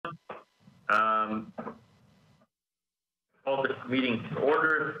Call this meeting to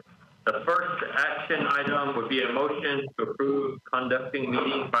order. The first action item would be a motion to approve conducting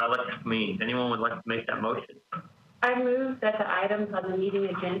meetings by electronic means. Anyone would like to make that motion? I move that the items on the meeting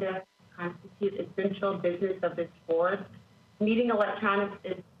agenda constitute essential business of this board. Meeting electronics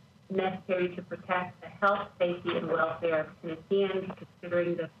is necessary to protect the health, safety, and welfare of Tennesseans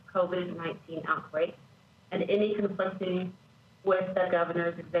considering the COVID-19 outbreak and any conflicting with the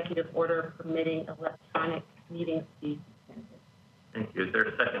governor's executive order permitting electronic meetings to be suspended. Thank you. Is there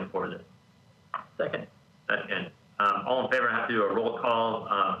a second for this? Second. Second. All in favor, I have to do a roll call.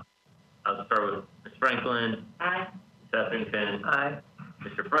 I'll start with Ms. Franklin. Aye. Ms. Effington. Aye.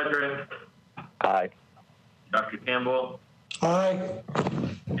 Mr. Frederick. Aye. Dr. Campbell. Aye.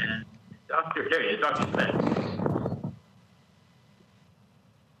 And there he is, Dr. Smith.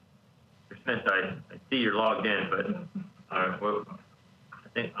 Mr. Smith, I see you're logged in, but well, I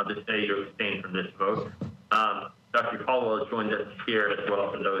think I'll just say you abstain from this vote. Dr. Caldwell has joined us here as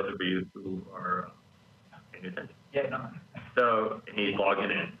well, for those of you who are paying attention. Yeah, no. So he's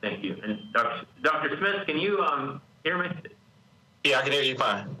logging in. Thank you. And Dr. Smith, can you hear me? Yeah, I can hear you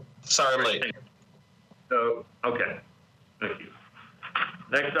fine. Sorry I'm late. So, okay. Thank you.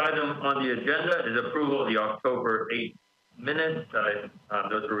 Next item on the agenda is approval of the October 8th minutes.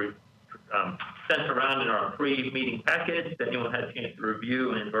 Those were sent around in our pre-meeting package. If anyone had a chance to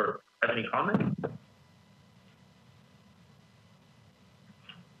review and or have any comments?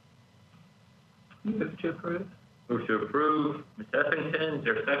 Move to approve. Move to approve. Ms. Effington, is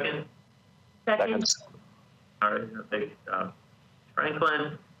there a second? Second. All right, I'll take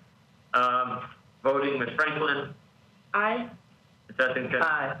Franklin. Voting, Ms. Franklin. Aye. Ms. Effington.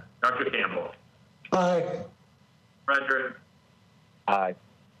 Aye. Dr. Campbell. Aye. Frederick. Aye.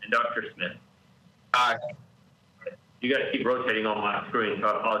 And Dr. Smith. Aye. You guys keep rotating on my screen, so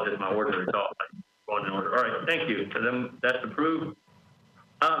I apologize. My order is off. I'm going in order. All right, thank you. So then that's approved.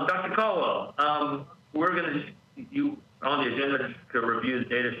 Dr. Caldwell, we're going to on the agenda to review the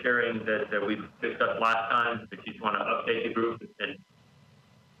data sharing that we discussed last time. If you just want to update the group. And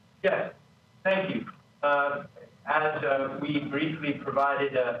yes, thank you. As we briefly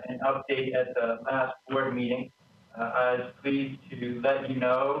provided an update at the last board meeting, I was pleased to let you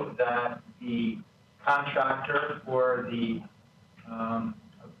know that the contractor for the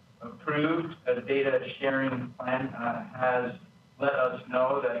approved data sharing plan has let us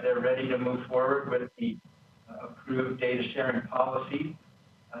know that they're ready to move forward with the approved data sharing policy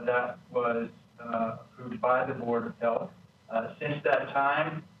that was approved by the Board of Health. Since that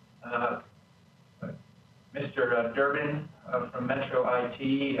time, Mr. Durbin from Metro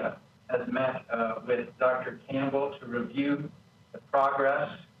IT has met with Dr. Campbell to review the progress,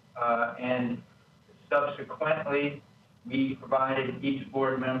 and subsequently we provided each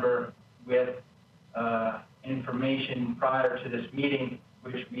board member with information prior to this meeting,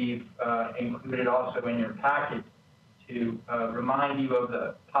 which we've included also in your packet to remind you of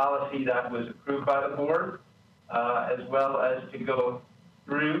the policy that was approved by the board, as well as to go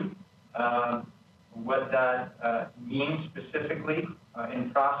through what that means specifically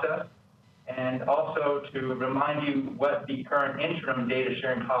in process, and also to remind you what the current interim data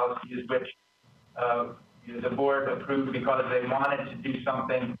sharing policy is, which the board approved because they wanted to do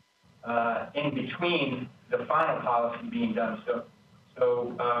something in between the final policy being done.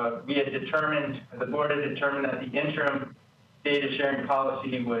 So we had determined, the board had determined that the interim data sharing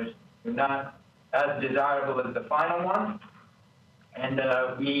policy was not as desirable as the final one, and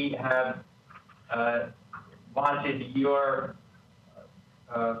we have wanted your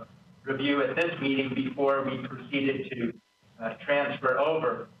review at this meeting before we proceeded to transfer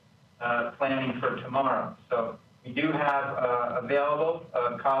over planning for tomorrow. So we do have available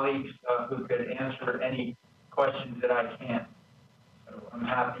colleagues who could answer any questions that I can't. So I'm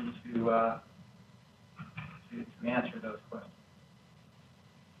happy to answer those questions.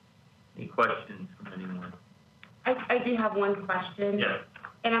 any questions from anyone? I do have one question. Yes.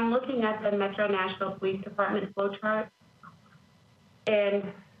 And I'm looking at the Metro Nashville Police Department flow chart. And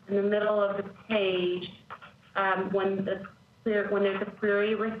in the middle of the page, when there's a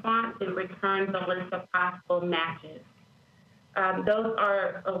query response, it returns a list of possible matches. Those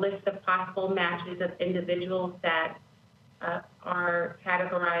are a list of possible matches of individuals that are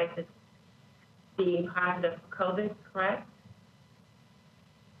categorized as being positive for COVID, correct?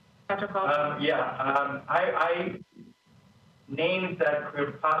 Dr. Caldwell? I names that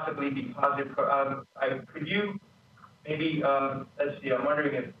could possibly be positive. Could you maybe, let's see, I'm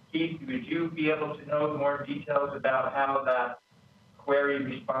wondering if Keith, would you be able to know more details about how that query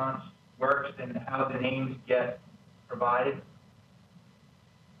response works and how the names get provided?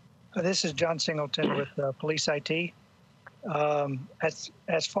 This is John Singleton with Police IT.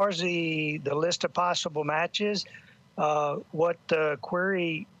 As far as the list of possible matches, what the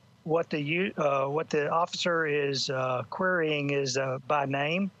officer is querying is by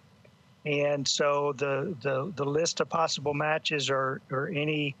name, and so the list of possible matches are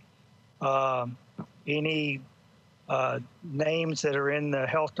any names that are in the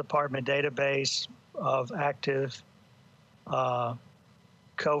health department database of active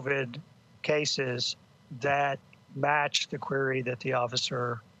COVID cases that match the query that the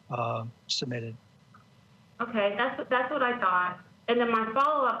officer submitted. Okay, that's what I thought. And then my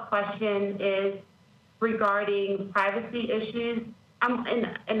follow-up question is regarding privacy issues.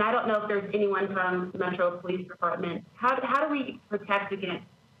 And I don't know if there's anyone from Metro Police Department. How do we protect against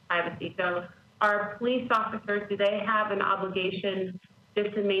privacy? So our police officers, do they have an obligation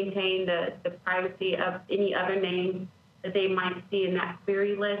just to maintain the privacy of any other names that they might see in that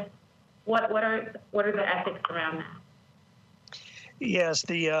query list? What are the ethics around that? Yes,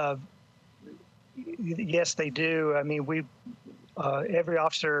 yes, they do. I mean, every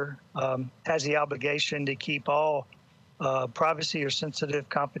officer has the obligation to keep all privacy or sensitive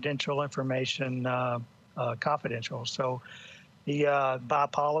confidential information confidential. So by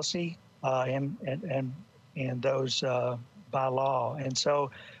policy and those by law. And so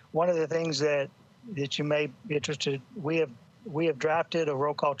one of the things that you may be interested, we have drafted a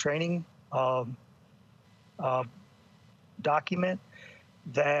roll call training document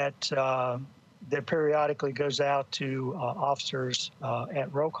that periodically goes out to officers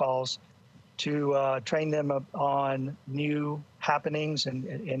at roll calls to train them on new happenings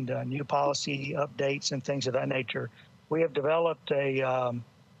and new policy updates and things of that nature. We have developed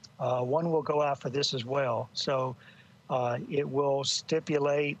one will go out for this as well. So it will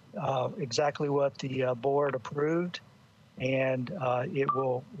stipulate exactly what the board approved, and it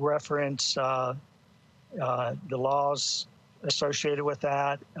will reference the laws associated with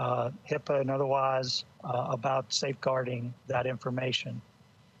that, HIPAA and otherwise, about safeguarding that information.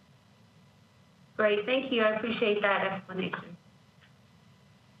 Great, thank you. I appreciate that explanation.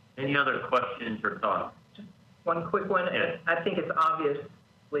 Any other questions or thoughts? One quick one. Yes. I think it's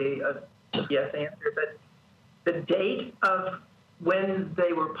obviously a yes answer, but the date of when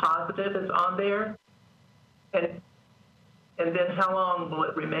they were positive is on there, and then how long will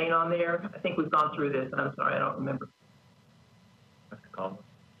it remain on there? I think we've gone through this, and I'm sorry, I don't remember.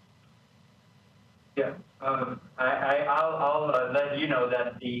 Yeah, I'll let you know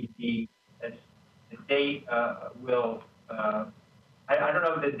that the date will. I don't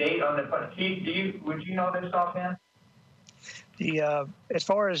know the date on the. Keith, would you know this offhand? As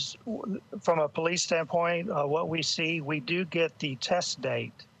far as from a police standpoint, what we see, we do get the test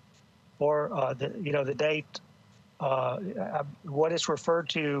date, or the date. What is referred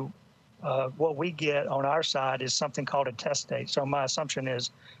to, what we get on our side is something called a test date. So my assumption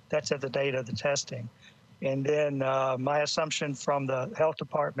is that's at the date of the testing, and then my assumption from the health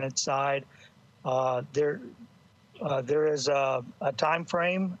department side, there is a time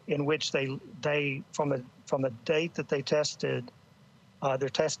frame in which they from the date that they tested, their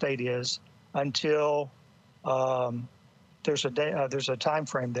test date is until there's a time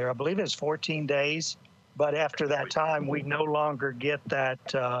frame there. I believe it's 14 days, but after that time, we no longer get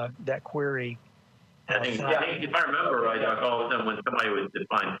that query. I think if I remember right, I call them when somebody was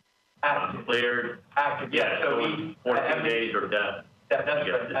defined cleared. Active. Yeah, so 14 days or death. That's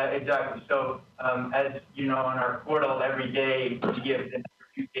right, exactly. So as you know, on our portal every day, we give the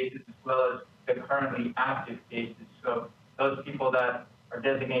few cases as well as the currently active cases. So those people that are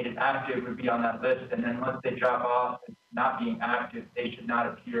designated active would be on that list, and then once they drop off and not being active, they should not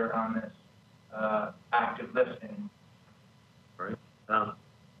appear on this active list anymore. Right.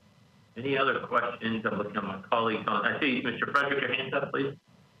 Any other questions? I'm looking at my colleagues on. I see Mr. Frederick, your hands up, please.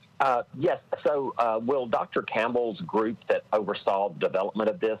 Yes. So will Dr. Campbell's group that oversaw the development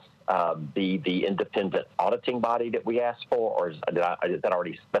of this be the independent auditing body that we asked for, or is that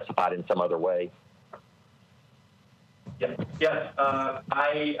already specified in some other way? Yes.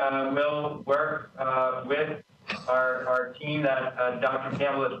 I will work with our team that Dr.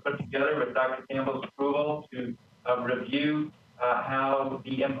 Campbell has put together with Dr. Campbell's approval to review how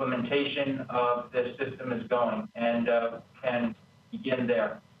the implementation of this system is going, and can begin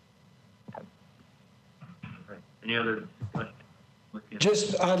there. Any other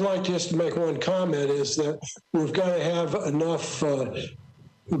questions? I'd like just to make one comment, is that we've got to have enough,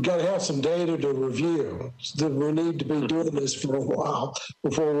 we've got to have some data to review. So that we need to be doing this for a while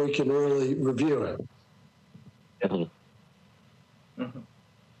before we can really review it. Mm-hmm.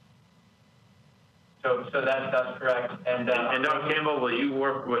 So that's correct. And Dr. Campbell, will you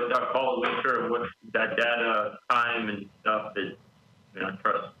work with Dr. Paul to make sure what that data, time, and stuff is? I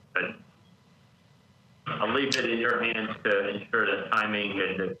trust that. I'll leave it in your hands to ensure that timing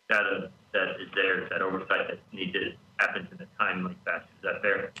and the data that is there, that oversight that needed happens in a timely fashion. Is that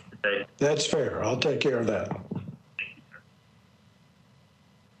fair to say? That's fair. I'll take care of that. Thank you, sir.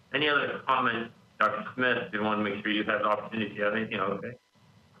 Any other comments, Dr. Smith? You want to make sure you have the opportunity. If you have anything, okay.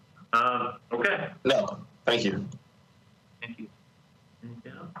 Okay. No, thank you. Thank you.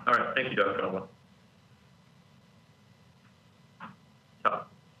 Yeah. All right. Thank you, Dr. Caldwell.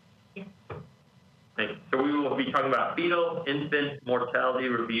 Thank you. So we will be talking about fetal infant mortality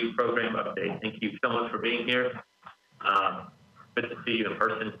review program update. Thank you so much for being here. Good to see you in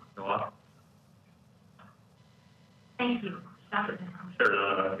person. Noah. Thank you, Dr.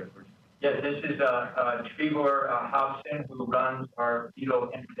 Sure. yes, this is Trevor Hobson, who runs our fetal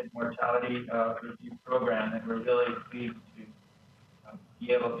infant mortality review program, and we're really pleased to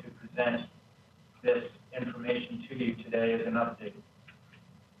be able to present this information to you today as an update.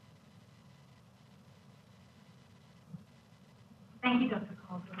 Thank you, Dr.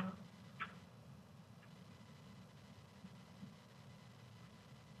 Caldwell.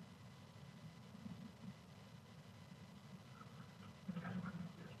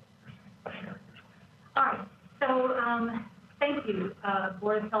 All right, so thank you,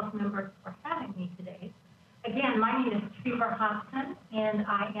 Board of Health members, for having me today. Again, my name is Trevor Hobson, and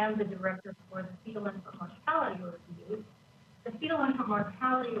I am the director for the Fetal Infant Mortality Review. The Fetal Infant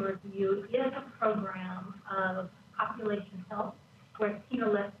Mortality Review is a program of population health where Tina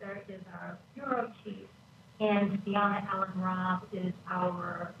Lester is our bureau chief and Deanna Allen Robb is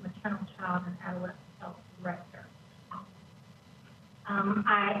our maternal child and adolescent health director.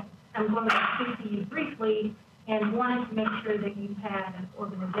 I am going to speak to you briefly and wanted to make sure that you had an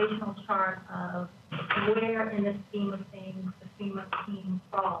organizational chart of where in the scheme of things the FEMA team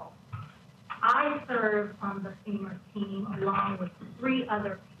falls. I serve on the FEMA team along with 3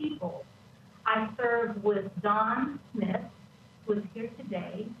 other people. I serve with Don Smith, who is here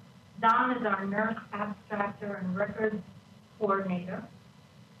today. Don is our nurse abstractor and records coordinator.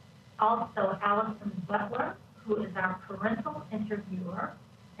 Also, Allison Butler, who is our parental interviewer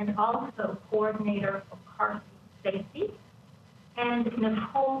and also coordinator for car safety. And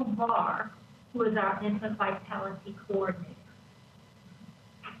Nicole Barr, who is our infant vitality coordinator.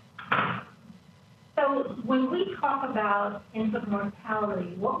 So when we talk about infant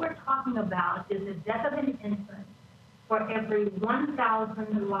mortality, what we're talking about is the death of an infant for every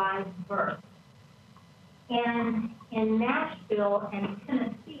 1,000 live births. And in Nashville and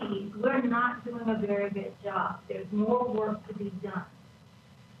Tennessee, we're not doing a very good job. There's more work to be done.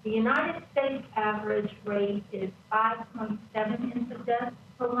 The United States average rate is 5.7 infant deaths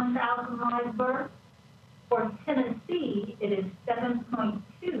per 1,000 live births. For Tennessee, it is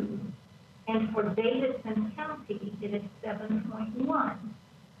 7.2. And for Davidson County, it is 7.1.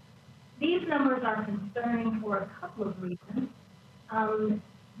 These numbers are concerning for a couple of reasons.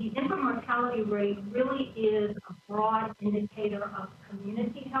 The infant mortality rate really is a broad indicator of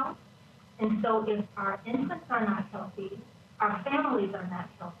community health. And so if our infants are not healthy, our families are not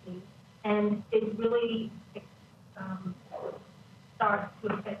healthy, and it really starts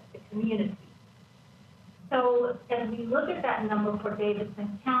to affect the community. So as we look at that number for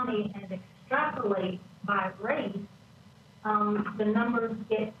Davidson County and extrapolate by race, the numbers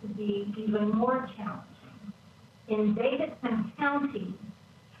get to be even more challenging. In Davidson County,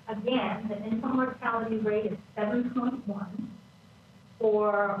 again, the infant mortality rate is 7.1.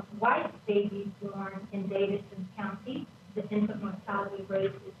 For white babies born in Davidson County, the infant mortality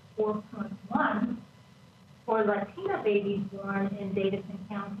rate is 4.1. For Latina babies born in Davidson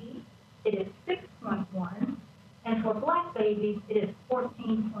County, it is 6.1. And for Black babies, it is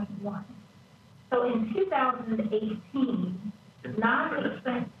 14.1. So in 2018,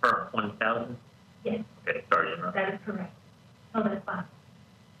 non-Hispanic... Per 1,000? Yes. Okay, sorry to interrupt. That is correct. No, that's fine.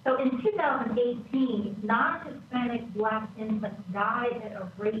 So in 2018, non-Hispanic Black infants died at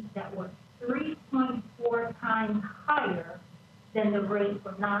a rate that was 3.4 times higher than the rate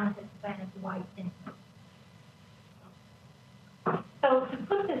for non-Hispanic white infants. So to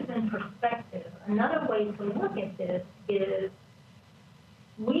put this in perspective, another way to look at this is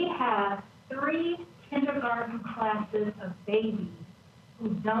we have 3 kindergarten classes of babies who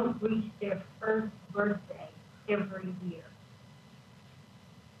don't reach their first birthday every year.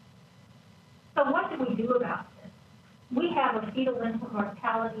 So what do we do about this? We have a fetal infant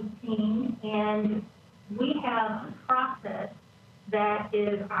mortality team, and we have a process that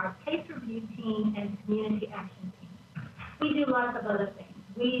is our case review team and community action team. We do lots of other things.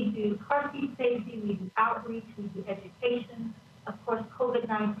 We do car seat safety, we do outreach, we do education. Of course,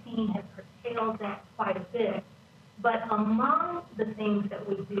 COVID-19 has curtailed that quite a bit. But among the things that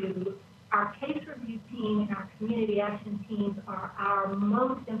we do, our case review team and our community action teams are our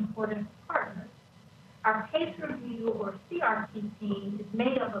most important partners. Our case review or CRT team is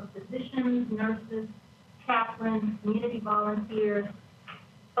made up of physicians, nurses, chaplains, community volunteers,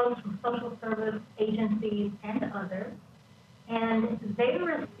 folks from social service agencies, and others. And they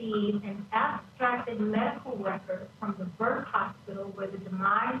receive an abstracted medical record from the birth hospital where the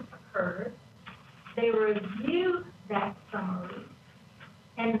demise occurred. They review that summary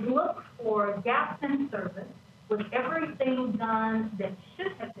and look for gaps in service with everything done that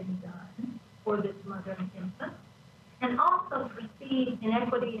should have been done for this mother and infant, and also perceive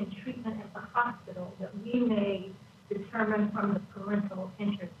inequity in treatment at the hospital that we may determine from the parental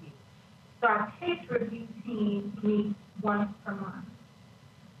interview. So our case review team meets once per month.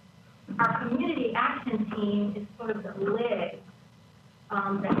 Our community action team is sort of the leg,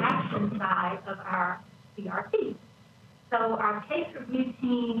 the action side of our CRT. So our case review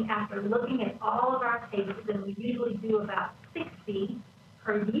team, after looking at all of our cases, and we usually do about 60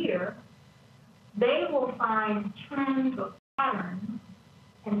 per year, they will find trends or patterns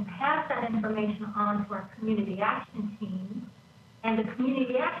and pass that information on to our community action team. And the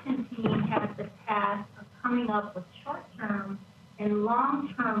community action team has the task of coming up with short-term and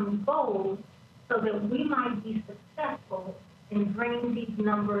long-term goals so that we might be successful in bringing these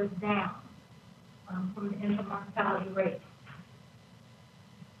numbers down from the infant mortality rate.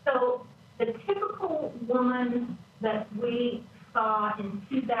 So the typical woman that we saw in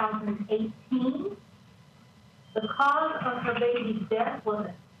 2018, the cause of her baby's death was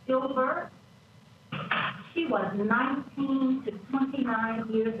a stillbirth. She was 19 to 29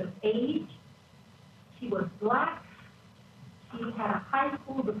 years of age. She was Black. She had a high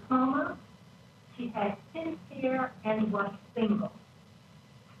school diploma. She had thin hair and was single.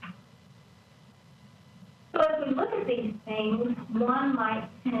 So as we look at these things, one might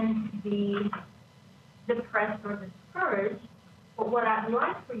tend to be depressed or discouraged. But what I'd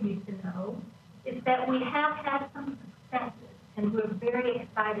like for you to know is that we have had some successes, and we're very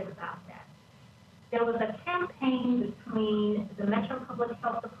excited about that. There was a campaign between the Metro Public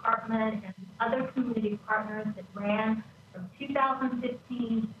Health Department and other community partners that ran from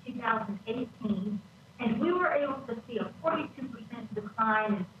 2015 to 2018, and we were able to see a 42%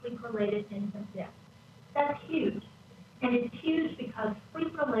 decline in sleep-related infant deaths. That's huge. And it's huge because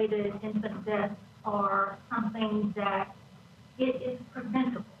sleep-related infant deaths are something that it is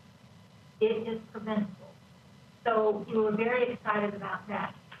preventable. It is preventable. So we were very excited about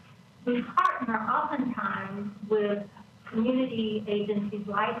that. We partner oftentimes with community agencies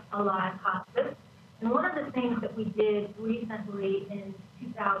like Alive Hospice. And one of the things that we did recently in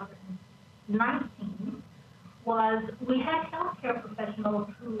 2019 was we had healthcare professionals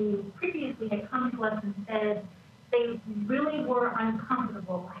who previously had come to us and said they really were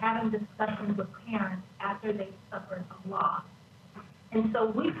uncomfortable having discussions with parents after they suffered a loss. And so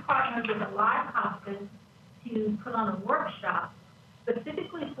we partnered with Alive Hospice to put on a workshop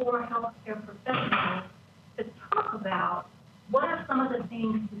specifically for healthcare professionals to talk about what are some of the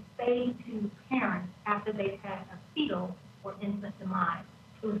things to say to parents after they've had a fetal or infant demise.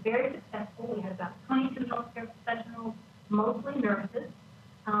 It was very successful. We had about 22 healthcare professionals, mostly nurses,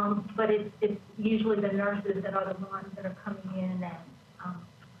 but it's usually the nurses that are the ones that are coming in and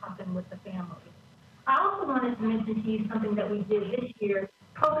talking with the families. I also wanted to mention to you something that we did this year.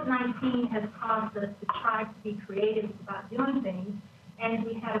 COVID-19 has caused us to try to be creative about doing things, and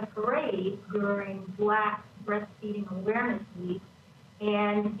we had a parade during Black Breastfeeding Awareness Week,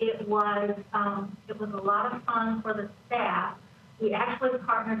 and it was a lot of fun for the staff. We actually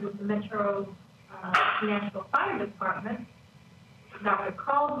partnered with the Metro Nashville Fire Department. Dr.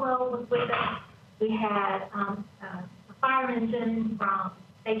 Caldwell was with us. We had a fire engine from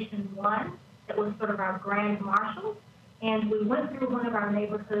Station 1 that was sort of our grand marshal. And we went through one of our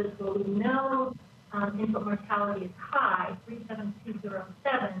neighborhoods where we know infant mortality is high,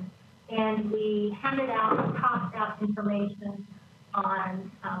 37207, and we handed out, tossed out information on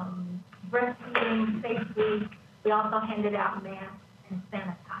breastfeeding safely. We also handed out masks and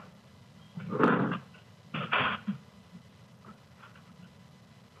sanitizer.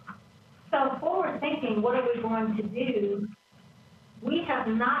 So forward thinking, what are we going to do? We have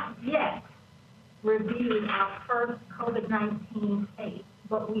not yet reviewed our first COVID-19 case,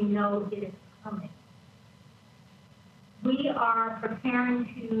 but we know it is coming. We are preparing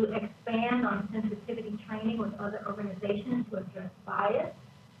to expand on sensitivity training with other organizations to address bias.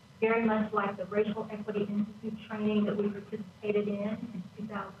 very much like the Racial Equity Institute training that we participated in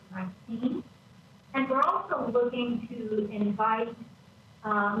 2019. And we're also looking to invite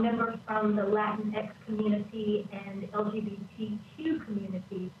members from the Latinx community and LGBTQ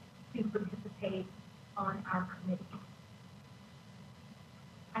community to participate on our committee.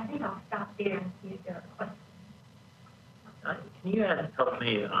 I think I'll stop there and see if there are questions. Can you help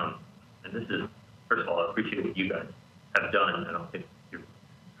me, and this is, first of all, I appreciate what you guys have done. I don't think your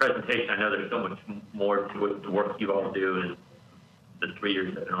presentation, I know there's so much more to it, the work you all do, and the 3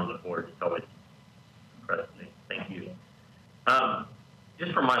 years I've been on the board, it's always impressed me. Thank you.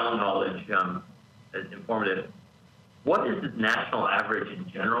 Just from my own knowledge, as informative, what is the national average in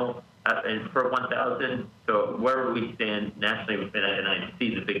general and for 1,000? So where we stand nationally, and I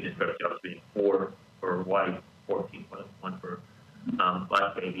see the big discrepancy obviously 4 for white, 14.1 for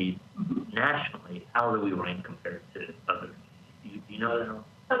black babies. Nationally, how do we rank compared to others? Do you know that at all?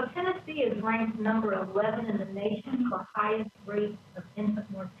 So Tennessee is ranked number 11 in the nation for highest rate of infant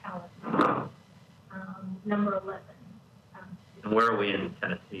mortality. Number 11. And where are we in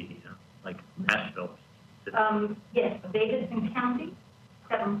Tennessee? You know, like Nashville? Yes, Davidson County,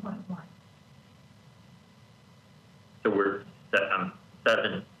 7.1. So we're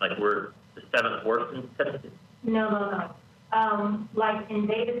 7, like we're the 7th worst in Tennessee? No. Like in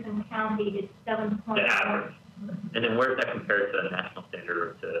Davidson County, it's 7.1. The average. And then where is that compared to the national standard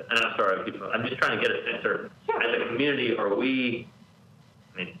or to, and I'm sorry, I'm just trying to get a sense of, as a community, are we,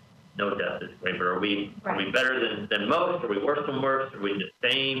 I mean, no death is great, but are we better than most? Are we worse than worse? Are we the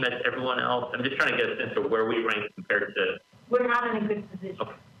same as everyone else? I'm just trying to get a sense of where we rank compared to. We're not in a good position.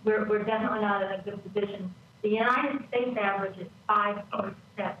 Okay. We're definitely not in a good position. The United States average is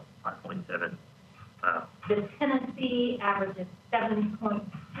 5.7. 5.7. The Tennessee average is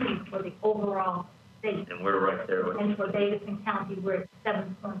 7.2 for the overall state. And we're right there with. And for Davidson County, we're at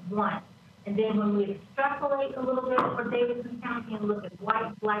 7.1. And then when we extrapolate a little bit for Davidson County and look at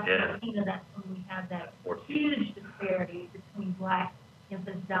white, black, and Latina, that's when we have that huge disparity between black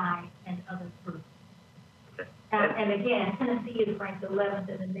infants dying and other groups. Okay. And again, Tennessee is ranked 11th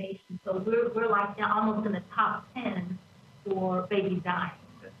in the nation, so we're like almost in the top 10 for babies dying.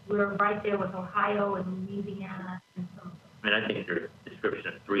 Okay. We're right there with Ohio and Louisiana and some of them. I mean, I think your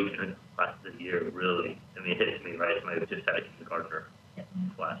description of 3 classes a year really, I mean, it hits me, right? Somebody just had a kindergartner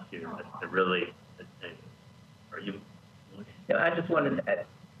last year. It really, are you? No, I just wanted to add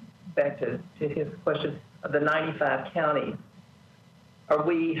back to his question of the 95 counties. Are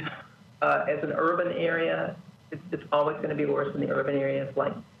we, as an urban area, it's always going to be worse in the urban areas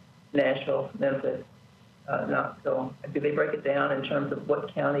like Nashville, Memphis, Knoxville? Do they break it down in terms of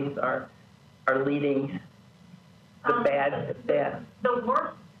what counties are leading the bad? The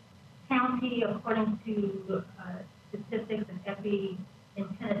worst county, according to statistics and FE in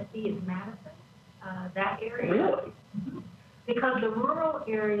Tennessee, is Madison, that area. Really? Mm-hmm. Because the rural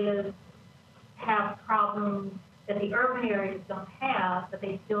areas have problems that the urban areas don't have, but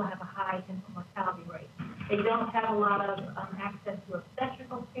they still have a high infant mortality rate. They don't have a lot of access to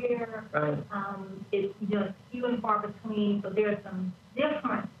obstetrical care. Right. It's few and far between, so there are some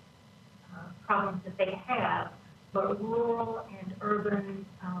different problems that they have, but rural and urban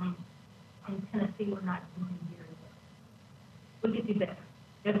in Tennessee, we're not doing very well. We could do better.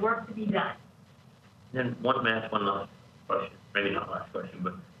 There's work to be done. Then one last question, maybe not last question,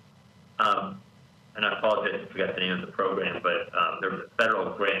 but, and I apologize if I forgot the name of the program, but there was a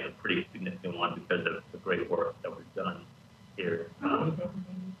federal grant, a pretty significant one because of the great work that was done here.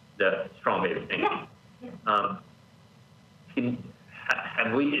 The Strong Baby thing. Yeah.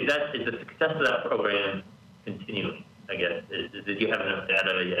 Is the success of that program continuing, I guess? Did you have enough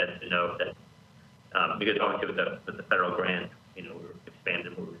data yet to know that, because obviously with the federal grant, we're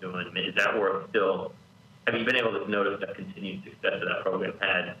expanding what we're doing. I mean, is that work still, have you been able to notice that continued success that that program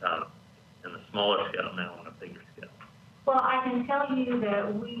had on a smaller scale now on a bigger scale? Well, I can tell you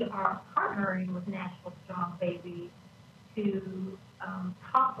that we are partnering with Nashville Strong Baby to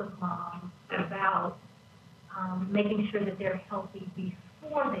talk with moms about making sure that they're healthy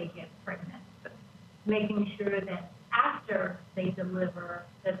before they get pregnant, making sure that after they deliver,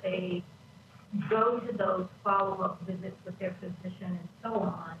 that they go to those follow-up visits with their physician and so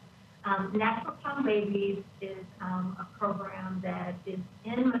on. Nashville Strong Babies is a program that is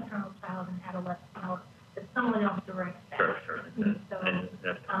in maternal, child, and adolescent health that someone else directs that. Sure. So,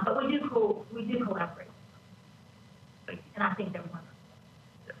 but we do collaborate. Thank you. And I think they're wonderful.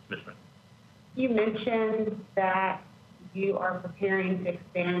 Yes, Ms. Frank. You mentioned that you are preparing to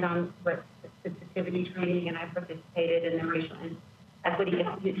expand on sensitivity training, and I participated in the Racial Equity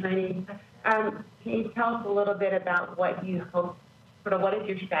Institute training. Can you tell us a little bit about what you hope sort of what is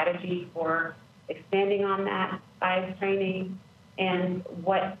your strategy for expanding on that bias training, and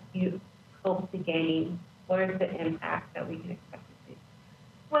what you hope to gain? What is the impact that we can expect to see?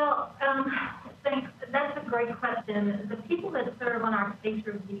 Well, thanks. That's a great question. The people that serve on our case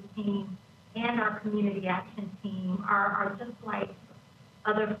review team and our community action team are just like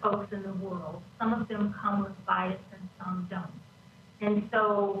other folks in the world. Some of them come with bias and some don't. And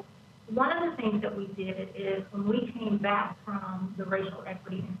so one of the things that we did is when we came back from the Racial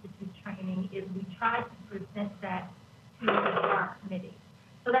Equity Institute training is we tried to present that to our committee.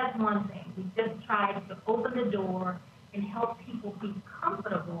 So that's one thing. We just tried to open the door and help people be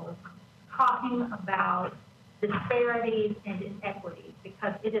comfortable talking about disparities and inequities,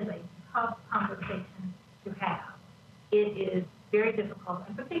 because it is a tough conversation to have. It is very difficult,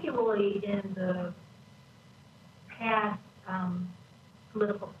 and particularly in the past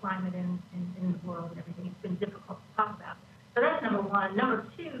political climate in the world and everything, it's been difficult to talk about. So that's number one. Number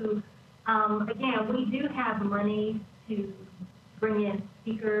two, again, we do have money to bring in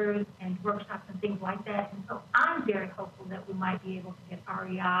speakers and workshops and things like that. And so I'm very hopeful that we might be able to get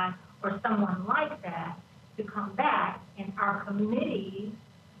REI or someone like that to come back and our committees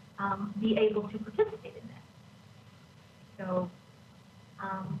be able to participate in that. So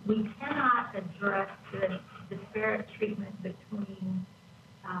we cannot address the disparate treatment between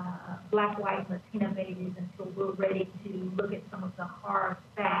Black, white, Latina babies until we're ready to look at some of the hard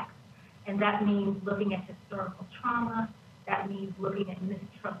facts. And that means looking at historical trauma. That means looking at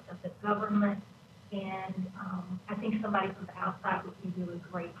mistrust of the government. And I think somebody from the outside would be really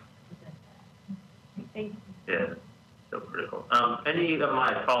great to present that. Thank you. Yeah, so critical. Any of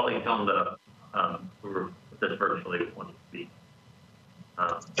my colleagues on the who are with this virtually want to speak?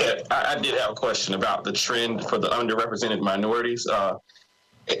 Yeah, I did have a question about the trend for the underrepresented minorities.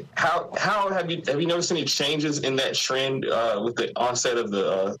 How have you noticed any changes in that trend with the onset of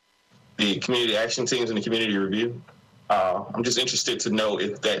the community action teams and the community review? I'm just interested to know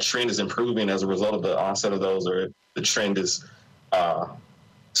if that trend is improving as a result of the onset of those, or if the trend is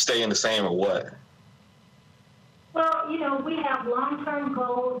staying the same, or what? Well, you know, we have long-term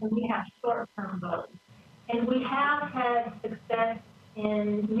goals and we have short-term goals. And we have had success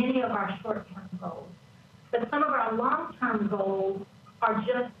in many of our short-term goals. But some of our long-term goals are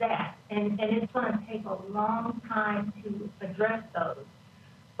just that, and it's going to take a long time to address those.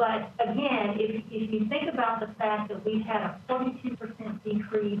 But again, if you think about the fact that we've had a 42%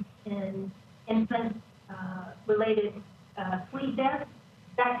 decrease in infant-related sleep deaths,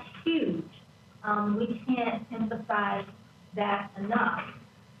 that's huge. We can't emphasize that enough.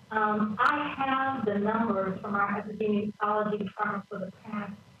 I have the numbers from our epidemiology department for the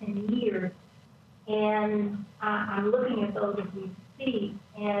past 10 years, and I'm looking at those as we speak,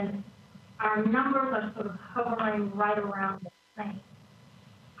 and our numbers are sort of hovering right around the same,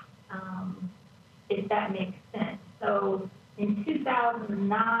 if that makes sense. So in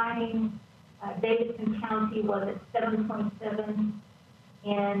 2009, Davidson County was at 7.7,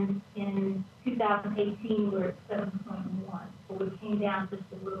 and in 2018, we're at 7.1. So we came down just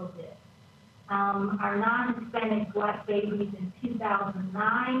a little bit. Our non-Hispanic Black babies in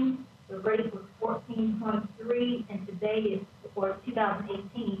 2009, the rate was 14.3, and today is, for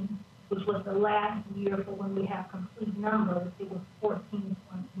 2018, which was the last year for when we have complete numbers, it was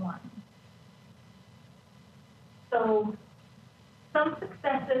 14.1. So some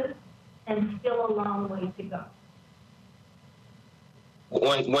successes and still a long way to go.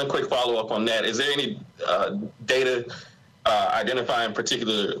 One quick follow-up on that. Is there any data identifying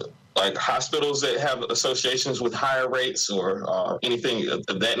particular like hospitals that have associations with higher rates, or anything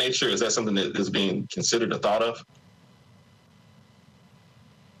of that nature? Is that something that is being considered or thought of?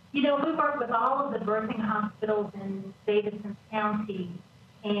 You know, we work with all of the birthing hospitals in Davidson County,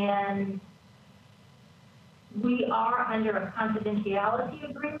 and we are under a confidentiality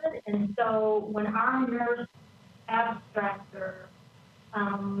agreement. And so when our nurse abstractor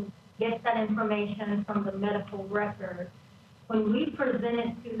gets that information from the medical record, when we present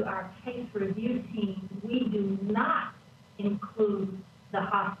it to our case review team, we do not include the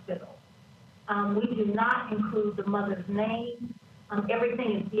hospital. We do not include the mother's name.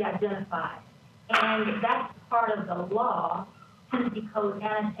 Everything is de-identified. And that's part of the law, Tennessee Code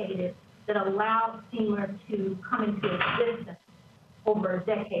annotated, that allowed SEMA to come into existence over a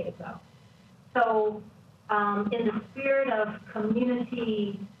decade ago. So in the spirit of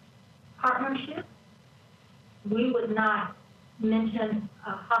community partnership, we would not mention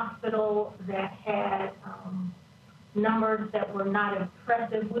a hospital that had numbers that were not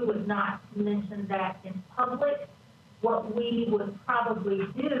impressive. We would not mention that in public. What we would probably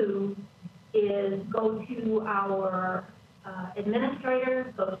do is go to our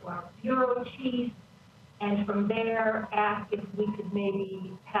administrators, go to our bureau chiefs, and from there ask if we could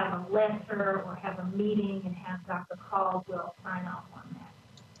maybe have a letter or have a meeting and have Dr. Caldwell sign off on that.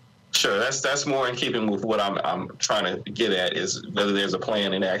 Sure, that's more in keeping with what I'm trying to get at, is whether there's a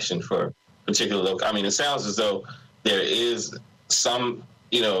plan in action for particular. I mean, it sounds as though there is some,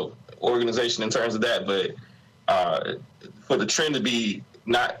 organization in terms of that, but for the trend to be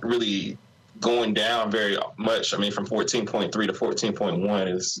not really going down very much, I mean, from 14.3 to 14.1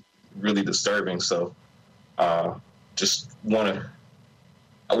 is really disturbing. So, just want to.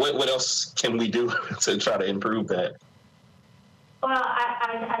 What else can we do to try to improve that? Well,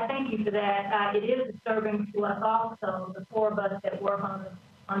 I thank you for that. It is disturbing to us also, the four of us that work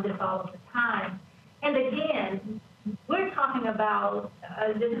on this all of the time. And again, we're talking about,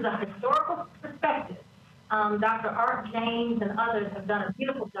 this is a historical perspective. Dr. Art James and others have done a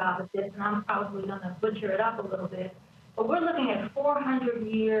beautiful job at this, and I'm probably going to butcher it up a little bit. But we're looking at 400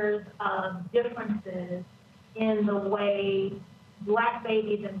 years of differences in the way Black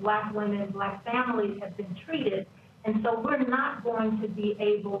babies and Black women and Black families have been treated. And so we're not going to be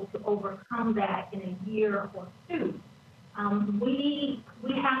able to overcome that in a year or two. We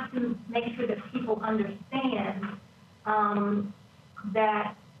have to make sure that people understand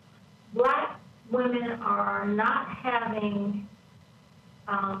that Black women are not having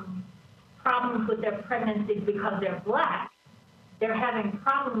problems with their pregnancies because they're Black. They're having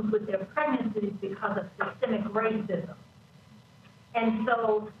problems with their pregnancies because of systemic racism. And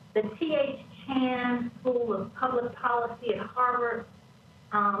so the T.H. Chan School of Public Policy at Harvard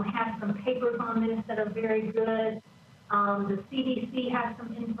has some papers on this that are very good. The CDC has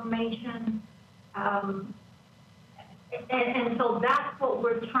some information. And so that's what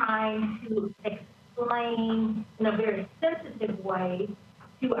we're trying to explain in a very sensitive way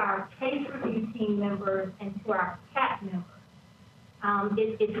to our case review team members and to our CAT members.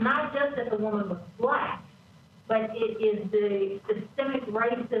 It's not just that the woman was Black, but it is the systemic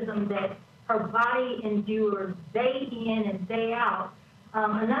racism that her body endures day in and day out.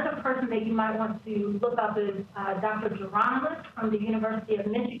 Another person that you might want to look up is Dr. Geronimus from the University of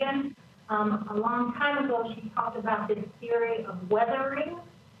Michigan. A long time ago, she talked about this theory of weathering.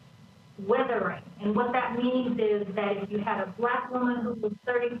 And what that means is that if you had a Black woman who was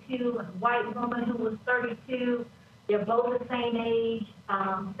 32 and a white woman who was 32, they're both the same age,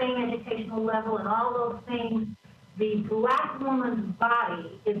 same educational level, and all those things, the Black woman's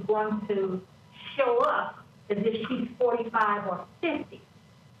body is going to show up as if she's 45 or 50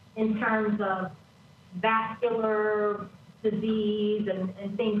 in terms of vascular disease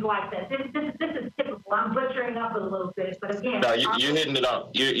and things like that. This is typical. I'm butchering up a little bit, but again. No, you're hitting it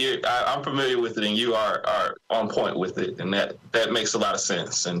on. I'm familiar with it, and you are on point with it, and that makes a lot of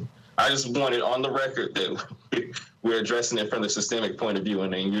sense. And I just wanted on the record that we're addressing it from the systemic point of view,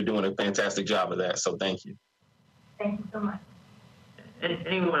 and you're doing a fantastic job of that. So thank you. Thank you so much.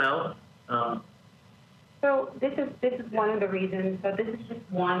 Anyone else? So this is one of the reasons. So this is just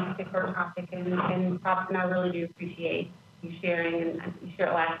one particular topic, and Pops and I really do appreciate you sharing, and you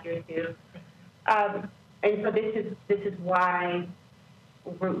shared last year too. And so this is why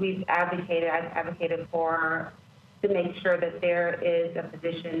I've advocated for to make sure that there is a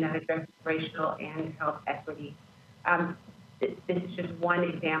position that addresses racial and health equity. This is just one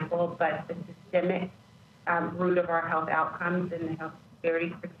example, but the systemic root of our health outcomes and the health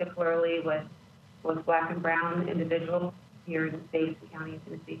disparities, particularly with Black and brown individuals here in the state and county of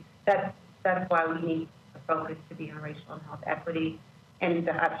Tennessee. That's why we need a focus to be on racial and health equity and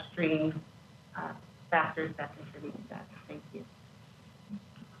the upstream factors that contribute to that. Thank you.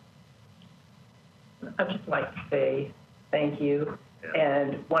 I'd just like to say thank you.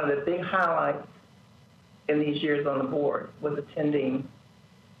 And one of the big highlights in these years on the board was attending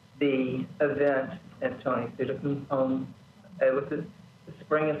the event at Tony Citizen's home. It was the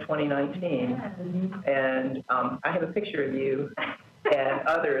spring of 2019. And I have a picture of you and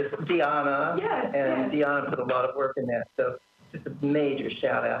others, Deanna. Deanna put a lot of work in that. So just a major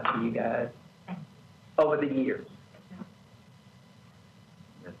shout out to you guys over the years.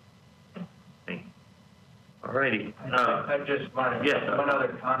 All righty. I just wanted one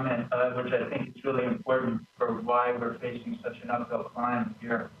other comment, which I think is really important for why we're facing such an uphill climb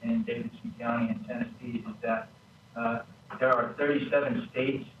here in Davidson County in Tennessee, is that there are 37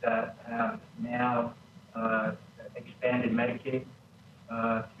 states that have now expanded Medicaid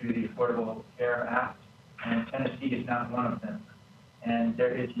through the Affordable Care Act, and Tennessee is not one of them. And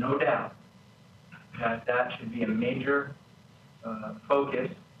there is no doubt that that should be a major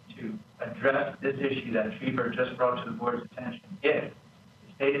focus to address this issue that Trevor just brought to the board's attention. If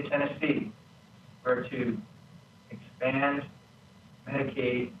the state of Tennessee were to expand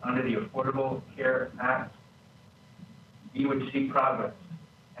Medicaid under the Affordable Care Act, we would see progress.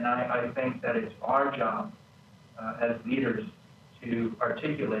 And I think that it's our job as leaders to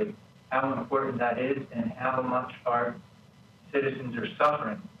articulate how important that is and how much our citizens are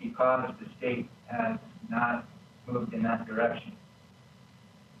suffering because the state has not moved in that direction.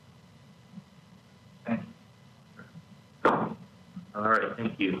 Thank you. All right,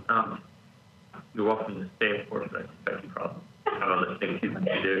 thank you. You're welcome to stay, of course, but I suspect you probably have other things you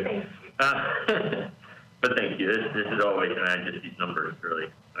do. But thank you. This is always, and I just these numbers really,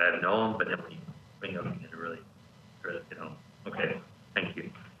 I have known, but then when you bring them in, it really, you know. Okay, thank you.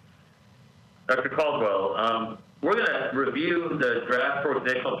 Dr. Caldwell, we're going to review the draft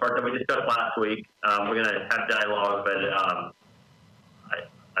organizational chart that we discussed last week. We're going to have dialogue, but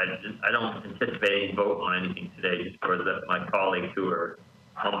I don't anticipate any vote on anything today, just for my colleagues who are,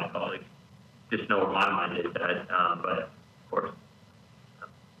 all my colleagues, just know where my mind is at. But of course,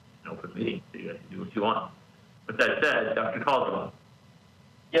 it's an open meeting, so you guys can do what you want. With that said, Dr. Caldwell.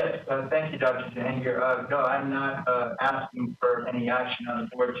 Yes, thank you, Dr. Jahangir. No, I'm not asking for any action on the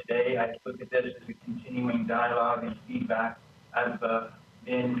board today. I look at this as a continuing dialogue and feedback. I've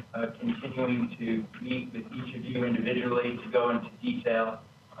been continuing to meet with each of you individually to go into detail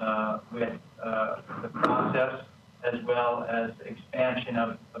with the process as well as expansion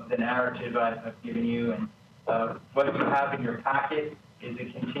of the narrative I've given you. And what you have in your packet is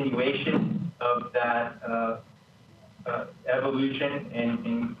a continuation of that evolution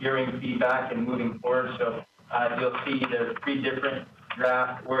and hearing feedback and moving forward. So you'll see there's 3 different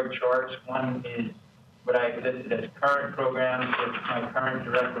draft org charts. One is what I listed as current programs with my current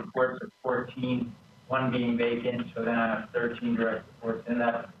direct reports of 14, 1 being vacant, so then I have 13 direct reports. And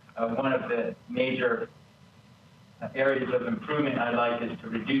that one of the major areas of improvement I'd like is to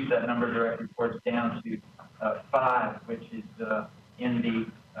reduce that number of direct reports down to 5, which is in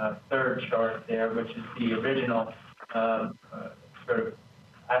the 3rd chart there, which is the original sort of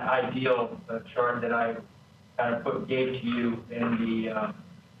ideal chart that I kind of gave to you in the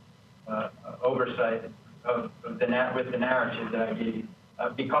oversight of with the narrative that I gave you.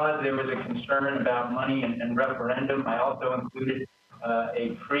 Because there was a concern about money and referendum, I also included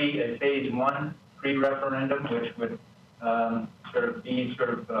a phase 1 pre-referendum, which would sort of be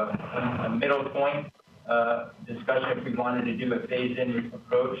a middle point discussion if we wanted to do a phase-in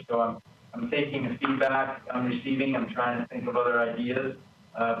approach. So I'm taking the feedback I'm receiving. I'm trying to think of other ideas,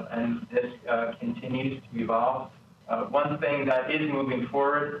 and this continues to evolve. One thing that is moving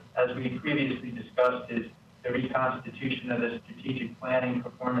forward, as we previously discussed, is the reconstitution of the Strategic Planning,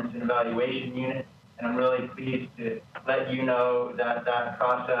 Performance, and Evaluation Unit. And I'm really pleased to let you know that that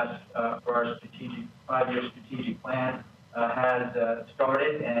process for our 5-year strategic plan has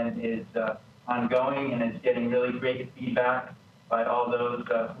started and is ongoing and is getting really great feedback by all those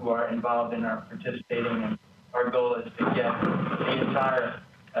who are involved and are participating. And our goal is to get the entire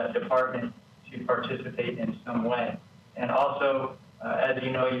department to participate in some way. And also, as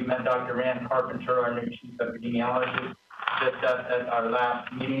you know, you met Dr. Rand Carpenter, our new chief epidemiologist, just at our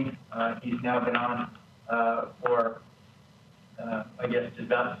last meeting. He's now been on for, I guess,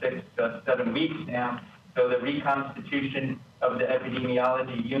 about 6 to 7 weeks now. So the reconstitution of the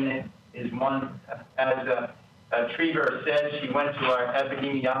epidemiology unit is one, as Trieber said, she went to our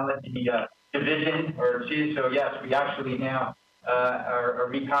epidemiology division, so yes, we actually now are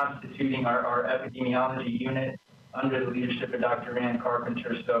reconstituting our epidemiology unit under the leadership of Dr. Rand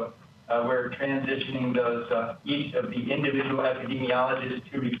Carpenter. So we're transitioning those, each of the individual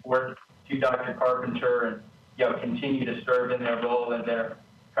epidemiologists to report to Dr. Carpenter and continue to serve in their role in their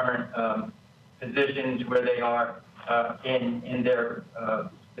current positions where they are in their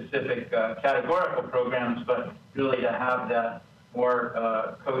specific categorical programs, but really to have that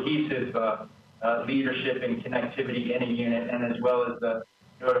more cohesive leadership and connectivity in a unit, and as well as the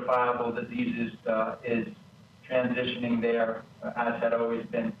notifiable diseases is transitioning there, as had always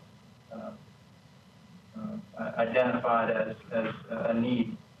been identified as a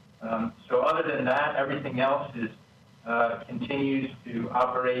need. So other than that, everything else is continues to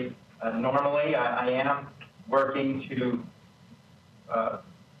operate normally. I am working to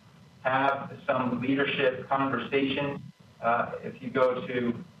have some leadership conversations. If you go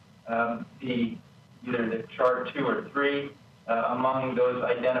to either the chart 2 or 3, among those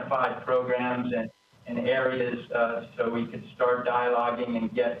identified programs and areas, so we could start dialoguing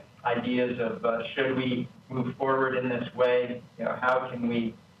and get ideas of should we move forward in this way? How can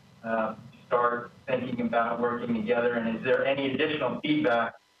we start thinking about working together? And is there any additional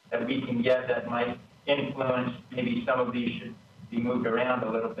feedback that we can get that might influence maybe some of these should be moved around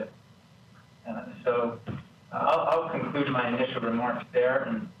a little bit? So I'll conclude my initial remarks there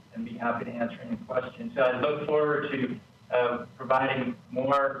and be happy to answer any questions. So I look forward to providing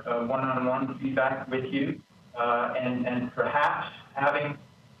more one-on-one feedback with you and perhaps having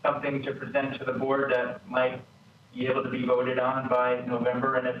something to present to the board that might be able to be voted on by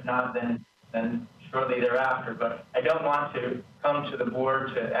November, and if not, then shortly thereafter. But I don't want to come to the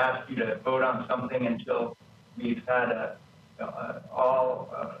board to ask you to vote on something until we've had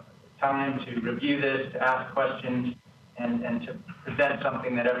time to review this, to ask questions, and to present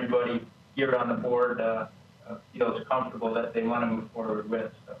something that everybody here on the board feels comfortable that they want to move forward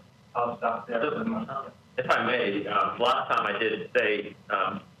with. So I'll stop there for the moment. If I may, last time I did say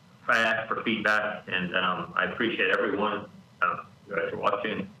I asked for feedback, and I appreciate everyone who guys are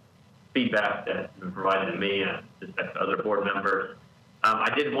watching feedback that's been provided to me and to other board members.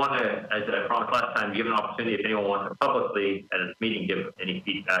 I did want to, as I promised last time, give an opportunity if anyone wants to publicly at a meeting give any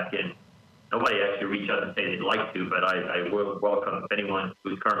feedback. And nobody actually reached out and say they'd like to, but I will welcome if anyone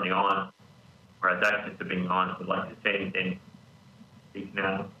who's currently on or has access to being on would like to say anything. Speak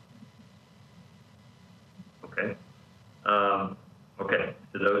now. Okay. Okay.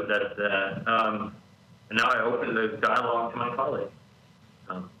 So those and now I open the dialogue to my colleagues.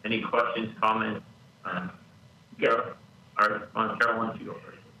 Any questions, comments? Carol? All right, Carol, why don't you go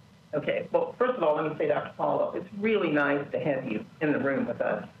first? Okay. Well, first of all, let me say, Dr. Paulo, it's really nice to have you in the room with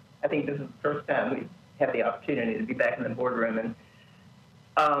us. I think this is the first time we've had the opportunity to be back in the boardroom.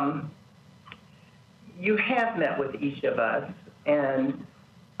 And you have met with each of us and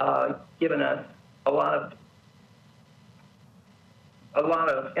given us a lot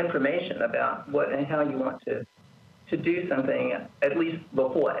of information about what and how you want to do something, at least the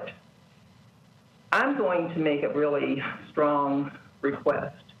what. I'm going to make a really strong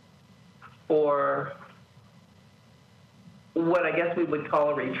request for what I guess we would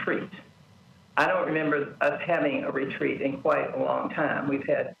call a retreat. I don't remember us having a retreat in quite a long time. We've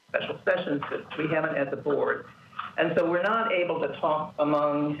had special sessions, but we haven't as a board. And so we're not able to talk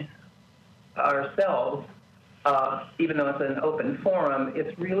among ourselves, even though it's an open forum.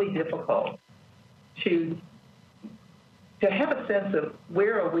 It's really difficult to have a sense of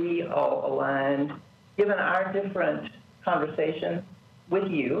where are we all aligned, given our different conversations with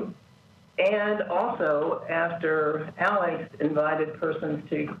you, and also after Alex invited persons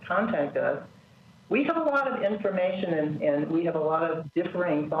to contact us, we have a lot of information and we have a lot of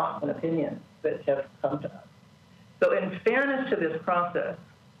differing thoughts and opinions that have come to us. So in fairness to this process,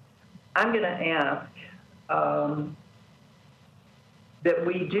 I'm going to ask that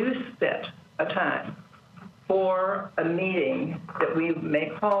we do set a time for a meeting that we may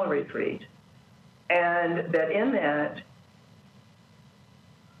call a retreat, and that in that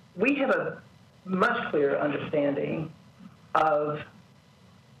we have a much clearer understanding of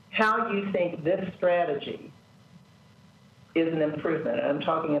how you think this strategy is an improvement, and I'm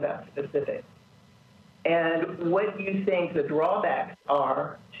talking about specifics, and what you think the drawbacks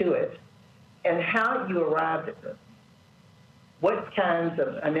are to it, and how you arrived at this. What kinds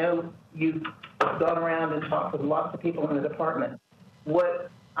of, I know you've gone around and talked with lots of people in the department.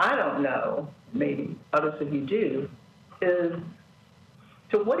 What I don't know, maybe others of you do, is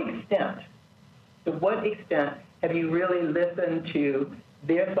to what extent have you really listened to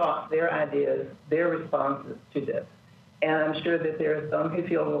their thoughts, their ideas, their responses to this? And I'm sure that there are some who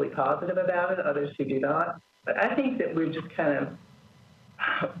feel really positive about it, others who do not. But I think that we're just kind of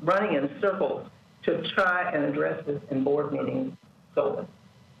running in circles to try and address this in board meetings solely.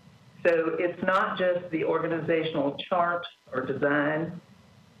 So it's not just the organizational chart or design,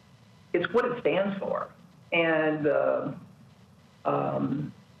 it's what it stands for. And the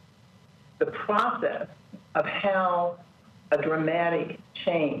process of how a dramatic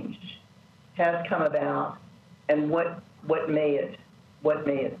change has come about and what may it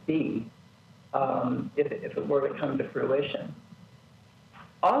be if it were to come to fruition.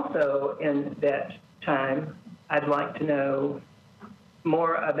 Also, in that time, I'd like to know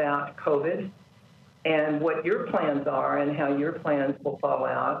more about COVID and what your plans are and how your plans will fall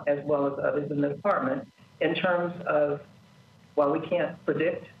out, as well as others in the department, in terms of, while we can't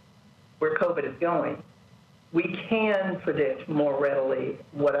predict where COVID is going, we can predict more readily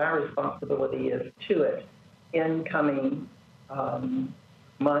what our responsibility is to it in coming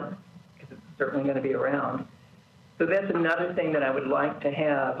months, because it's certainly going to be around. So that's another thing that I would like to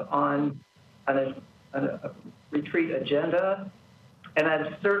have on a retreat agenda. And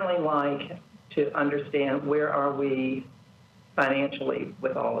I'd certainly like to understand where are we financially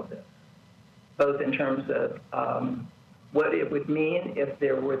with all of this, both in terms of what it would mean if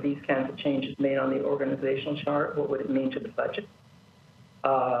there were these kinds of changes made on the organizational chart. What would it mean to the budget?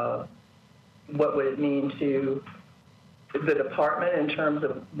 what would it mean to the department in terms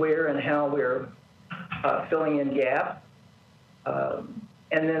of where and how we're filling in gaps.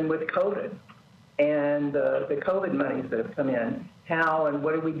 And then with COVID and the COVID monies that have come in, how and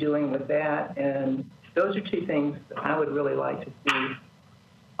what are we doing with that? And those are two things I would really like to see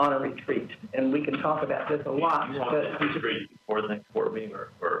on a retreat. And we can talk about this a lot. You want to retreat before the next board meeting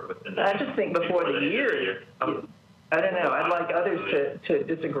or within the I just think before the year. I don't know. I'd like others to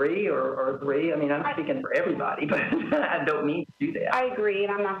disagree or agree. I mean, I'm speaking for everybody, but I don't mean to do that. I agree,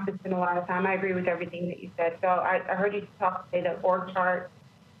 and I'm not going to spend a lot of time. I agree with everything that you said. So I heard you say the org chart,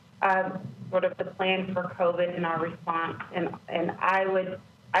 sort of the plan for COVID and our response, and I would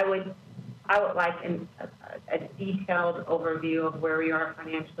like a detailed overview of where we are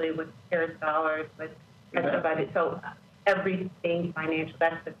financially with CARES dollars, with Metro budget. So everything financial.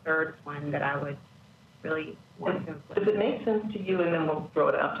 That's the third one that I would really. Does it make sense to you, and then we'll throw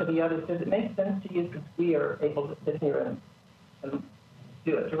it out to the others, does it make sense to you, since we are able to sit here and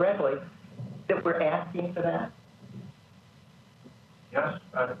do it directly, that we're asking for that? Yes,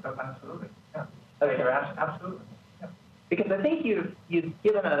 absolutely. Yeah. Okay. Absolutely. Yeah. Because I think you've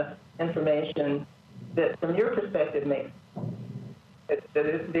given us information that, from your perspective, that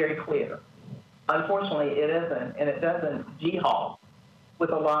is very clear. Unfortunately, it isn't, and it doesn't g-haul with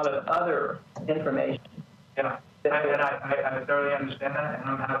a lot of other information. Yeah, and I thoroughly understand that, and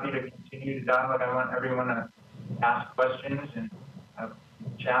I'm happy to continue to dialogue. I want everyone to ask questions and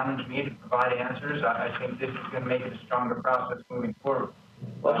challenge me to provide answers. I think this is going to make it a stronger process moving forward.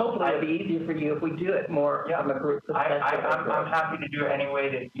 Well, hopefully it'll be easier for you if we do it more from a group perspective. I'm happy to do it any way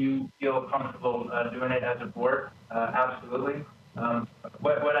that you feel comfortable doing it as a board, absolutely.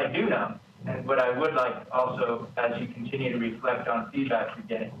 What I do know, and what I would like also, as you continue to reflect on feedback you're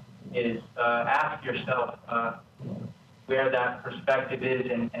getting, is ask yourself where that perspective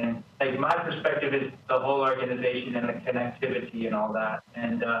is, and like my perspective is the whole organization and the connectivity and all that.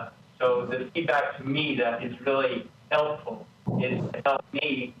 And so the feedback to me that is really helpful is to help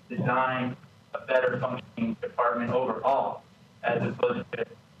me design a better functioning department overall, as opposed to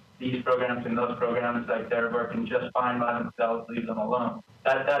these programs and those programs, like they're working just fine by themselves, leave them alone.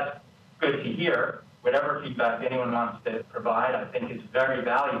 That's good to hear. Whatever feedback anyone wants to provide, I think is very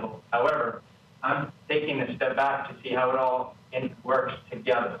valuable. However, I'm taking a step back to see how it all works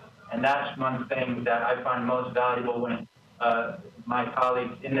together. And that's one thing that I find most valuable when my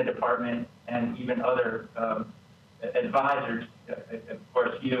colleagues in the department and even other advisors, of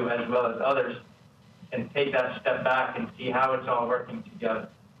course you as well as others, can take that step back and see how it's all working together.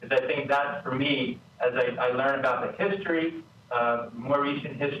 Because I think that, for me, as I learn about the history, more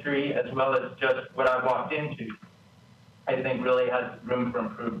recent history, as well as just what I walked into, I think really has room for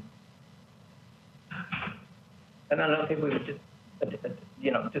improvement. And I don't think we would just,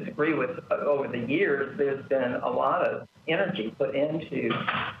 disagree with, over the years, there's been a lot of energy put into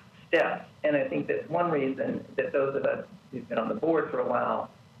steps. And I think that's one reason that those of us who've been on the board for a while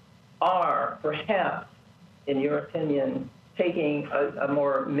are perhaps, in your opinion, taking a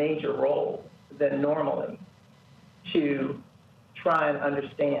more major role than normally to try and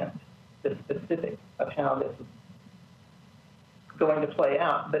understand the specifics of how this is going to play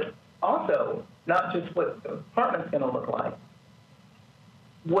out, but also not just what the department's going to look like.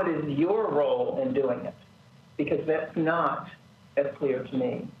 What is your role in doing it? Because that's not as clear to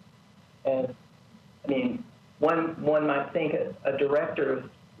me. And I mean, one might think a director's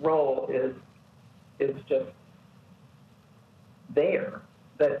role is just there,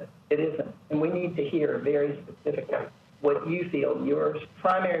 but it isn't. And we need to hear very specifically what you feel your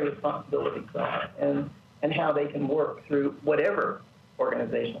primary responsibilities are and how they can work through whatever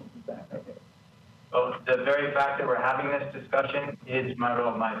organization that may be. Well, the very fact that we're having this discussion is my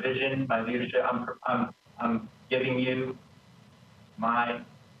role, my vision, my leadership. I'm giving you my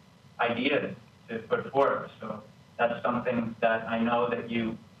ideas to put forth. So that's something that I know that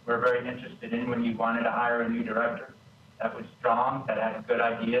you were very interested in when you wanted to hire a new director. That was strong, that had good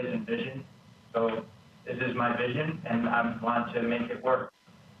ideas and vision. So this is my vision, and I want to make it work.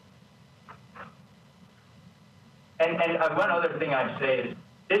 And one other thing I'd say is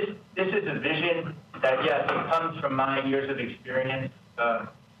this is a vision that, yes, it comes from my years of experience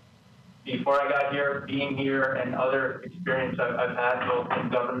before I got here, being here, and other experience I've had both in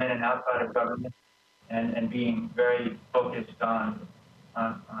government and outside of government, and being very focused on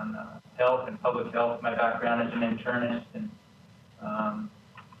health and public health. My background as an internist and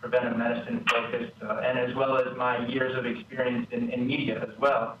preventive medicine focused, and as well as my years of experience in media as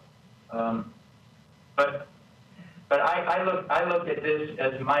well. But I look at this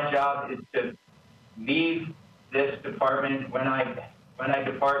as my job is to leave this department when when I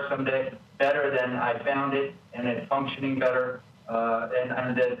depart someday better than I found it, and it's functioning better.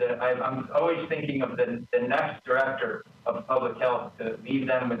 I'm always thinking of the next director of public health to leave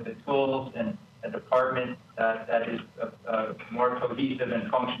them with the tools and a department that is more cohesive and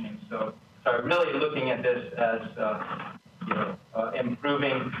functioning. So I'm really looking at this as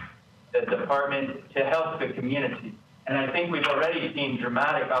improving the department to help the community. And I think we've already seen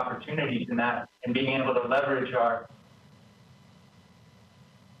dramatic opportunities in that, and being able to leverage our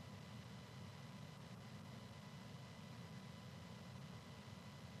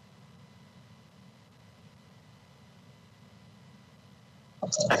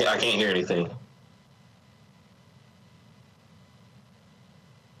I can't hear anything.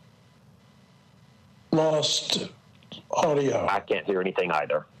 Lost audio. I can't hear anything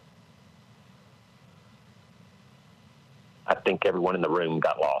either. I think everyone in the room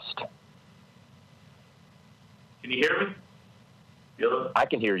got lost. Can you hear me? I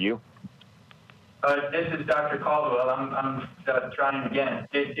can hear you. This is Dr. Caldwell. I'm trying again.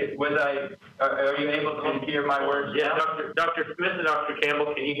 Are you able to hear my words? Yeah, Dr. Smith and Dr.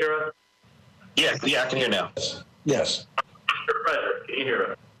 Campbell, can you hear us? Yeah, I can hear now. Yes. Mr. Frederick, can you hear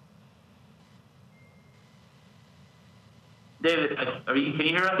us? David, can you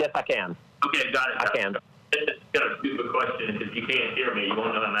hear us? Yes, I can. Okay, got it. I can. It's kind of a stupid question because you can't hear me. You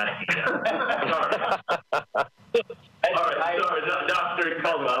won't know I'm asking that. Sorry. All right, sorry, Dr.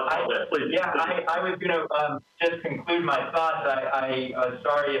 Caldwell, please. Yeah, I was going to just conclude my thoughts.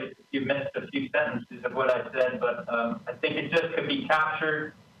 Sorry if you missed a few sentences of what I said, but I think it just could be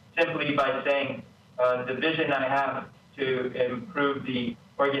captured simply by saying the vision I have to improve the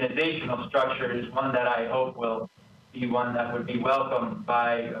organizational structure is one that I hope will be one that would be welcomed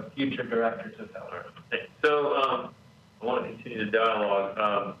by future directors of health. So I want to continue the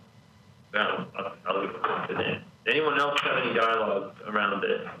dialogue. I'll leave it to them. Anyone else have any dialogue around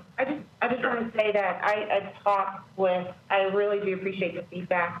this? I just want to say that I really do appreciate the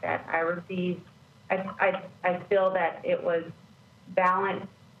feedback that I received. I feel that it was balanced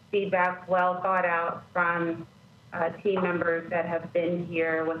feedback, well thought out from team members that have been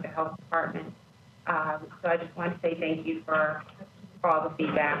here with the health department. So I just want to say thank you for all the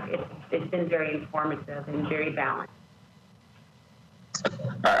feedback. It's been very informative and very balanced.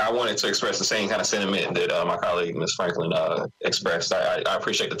 I wanted to express the same kind of sentiment that my colleague, Ms. Franklin, expressed. I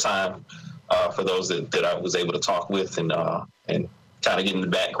appreciate the time for those that I was able to talk with and kind of getting the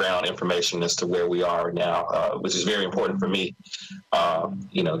background information as to where we are now, which is very important for me,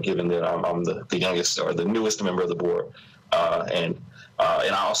 given that I'm the youngest or the newest member of the board. And I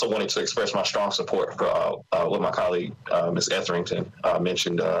also wanted to express my strong support for what my colleague, Ms. Etherington,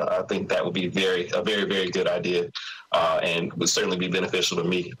 mentioned. I think that would be a very, very good idea and would certainly be beneficial to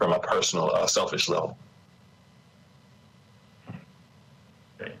me from a personal, selfish level.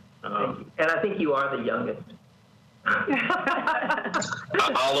 Okay. And I think you are the youngest.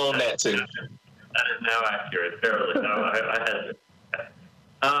 I'll own that too. That is now accurate, fairly. No, I had it.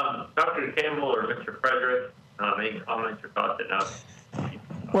 Dr. Campbell or Mr. Frederick, any comments or thoughts enough?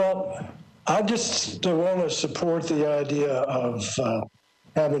 Well, I just want to support the idea of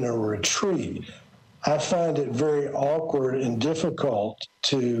having a retreat. I find it very awkward and difficult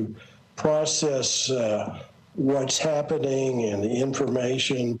to process what's happening and the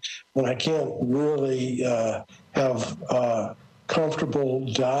information when I can't really have comfortable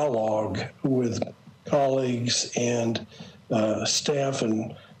dialogue with colleagues and staff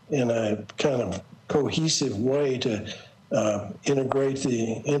in a kind of cohesive way to integrate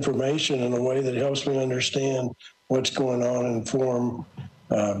the information in a way that helps me understand what's going on and form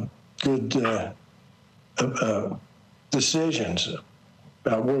good decisions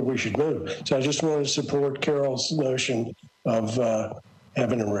about where we should move. So I just want to support Carol's notion of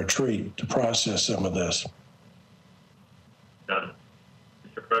having a retreat to process some of this. Done.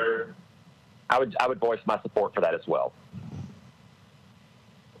 Mr. Frederick? I would voice my support for that as well.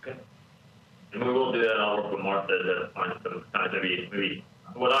 Okay. And we will do that. I'll work with Martha to find some kind of maybe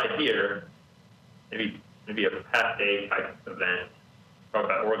what I hear, maybe a past day type event, talk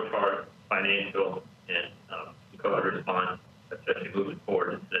about org chart, financial, and COVID response, especially moving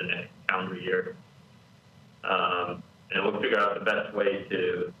forward into the next calendar year. And we'll figure out the best way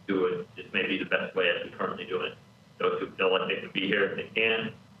to do it. This may be the best way as we currently do it. Those who feel like they can be here, if they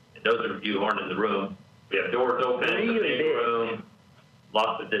can. And those of you who aren't in the room, we have doors open, it's a big room,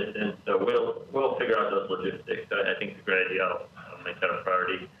 lots of distance. So we'll figure out those logistics. I think it's a great idea. I'll make that a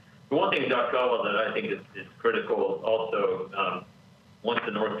priority. The one thing, Dr. Caldwell, that I think is critical also, once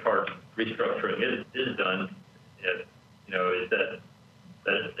the North Chart restructuring is done, is that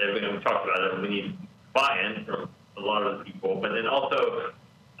we talked about it. We need buy-in from a a lot of the people. But then also,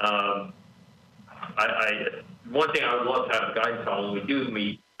 one thing I would love to have guidance on when we do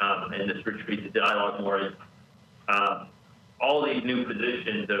meet in this retreat, the dialogue more is all these new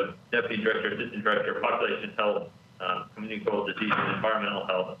positions of deputy director, assistant director, population health, communicable disease, and environmental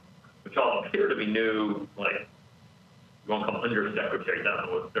health, which all appear to be new, like, you won't call them undersecretaries, I don't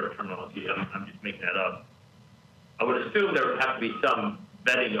know what their terminology is, I'm just making that up. I would assume there would have to be some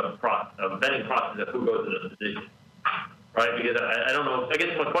vetting process of who goes to the position, right? Because I don't know, I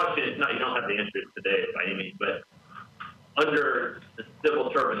guess my question is not, you don't have the answer today by any means, but under the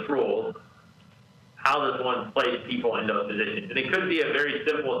civil service rules, how does one place people in those positions? And it could be a very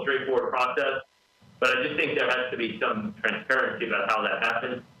simple, straightforward process, but I just think there has to be some transparency about how that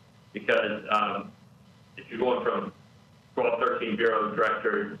happens, because if you're going from 12, 13 bureau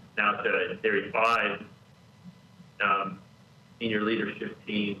directors now to, in theory, 5 senior leadership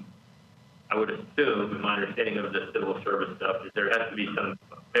team, I would assume, in my understanding of the civil service stuff, is there has to be some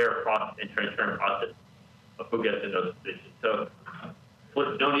fair process and transparent process of who gets in those positions. So,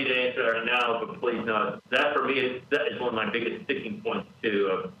 no need to answer that right now, but please know that for me that is one of my biggest sticking points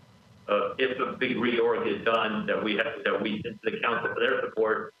too. Of if a big reorg is done that we send to the council for their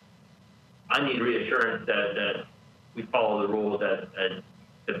support, I need reassurance that we follow the rules as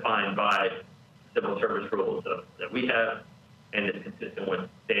defined by civil service rules that we have, and is consistent with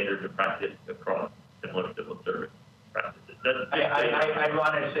standards of practice across similar civil service practices. I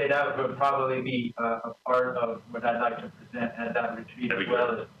want to say that would probably be a part of what I'd like to present at that retreat, as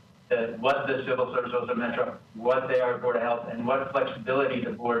well as what the civil service rules of Metro, what they are Board of Health, and what flexibility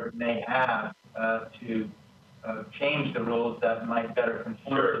the board may have to change the rules that might better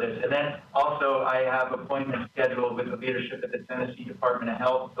conform to this. And then also I have appointments scheduled with the leadership at the Tennessee Department of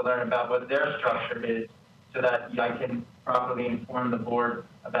Health to learn about what their structure is, so that I can properly inform the board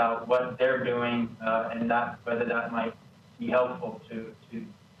about what they're doing and whether that might be helpful to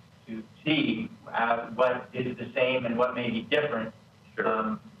see what is the same and what may be different.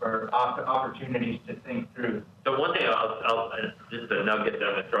 Sure. For opportunities to think through. So one thing I'll just a nugget that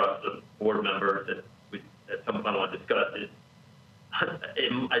I'm going to throw out to the board members that we at some point want to discuss is,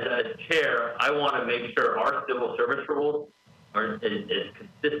 as chair, I want to make sure our civil service rules are as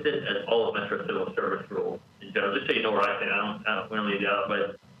consistent as all of Metro civil service rules in general. Just so you know where I stand, I don't really doubt,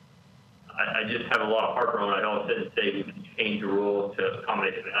 but I just have a lot of heartburn when I all of a sudden say we can change a rule to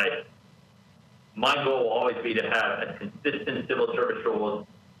accommodate it. My goal will always be to have as consistent civil service rules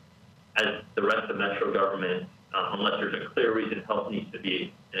as the rest of Metro government, unless there's a clear reason health needs to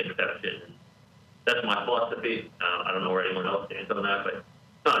be an exception. That's my philosophy. I don't know where anyone else stands on that, but it's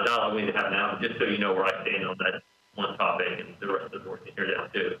not a dialogue we need to have now, but just so you know where I stand on that one topic, and the rest of the board can hear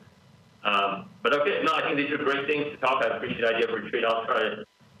that too. But okay, no, I think these are great things to talk about. I appreciate the idea of retreat.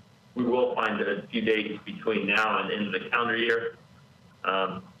 We will find a few days between now and the end of the calendar year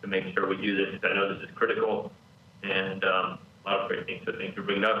to make sure we do this. I know this is critical, and a lot of great things. So thanks for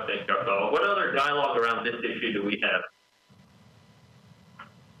bringing it up. Thanks, Dr. Bell. What other dialogue around this issue do we have?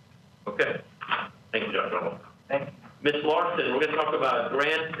 Okay. Thank you, Dr. Bell. Thank you. Ms. Larson, we're going to talk about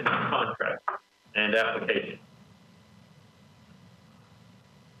grants and contracts and applications.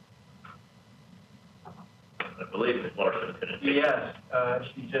 I believe Ms. Larson is going to take Yes,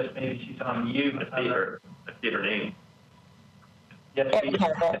 maybe she's on mute. I see her name. Yes,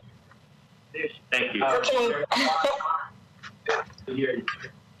 Thank you. Okay.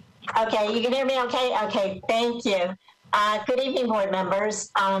 Okay, you can hear me okay? Okay, thank you. Good evening, board members.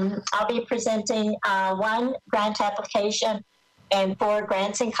 I'll be presenting one grant application and 4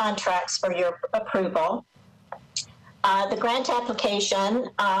 grants and contracts for your approval. The grant application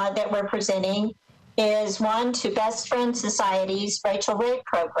that we're presenting is one to Best Friend Society's Rachel Rig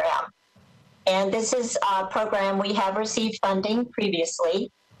program. And this is a program we have received funding previously.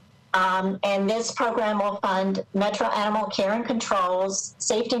 And this program will fund Metro Animal Care and Control's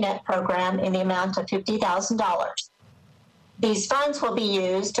safety net program in the amount of $50,000. These funds will be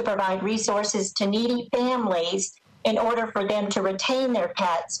used to provide resources to needy families in order for them to retain their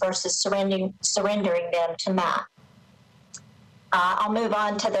pets versus surrendering them to MAP. I'll move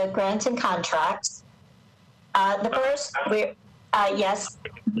on to the grants and contracts. The first, yes.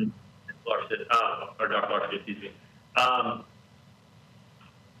 Larson, or Dr. Larson, excuse me.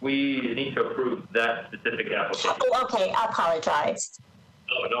 We need to approve that specific application. Oh, okay, I apologize.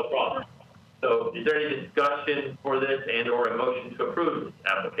 No problem. So is there any discussion for this and or a motion to approve this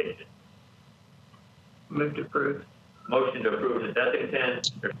application? Move to approve. Motion to approve is Ethington.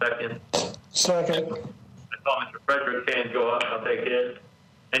 Your second? Second. I saw Mr. Frederick's hand go up. I'll take his.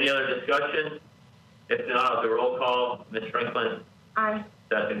 Any other discussion? If not, I'll do a roll call. Ms. Franklin? Aye.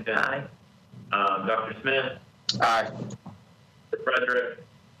 Ethington? Aye. Dr. Smith? Aye. Mr. Frederick,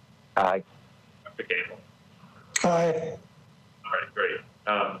 Aye. Dr. Campbell. Aye. All right, great.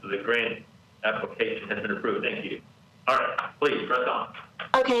 So the grant application has been approved. Thank you. All right, please press on.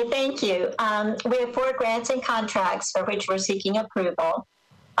 Okay, thank you. We have 4 grants and contracts for which we're seeking approval.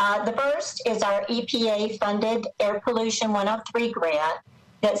 The first is our EPA-funded Air Pollution 103 grant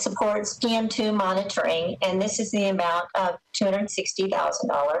that supports PM2 monitoring, and this is the amount of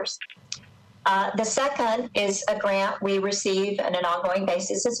 $260,000. The second is a grant we receive on an ongoing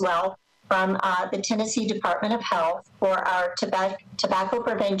basis as well from the Tennessee Department of Health for our tobacco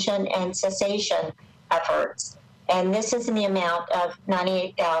prevention and cessation efforts. And this is in the amount of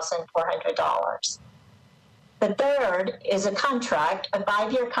 $98,400. The third is a contract, a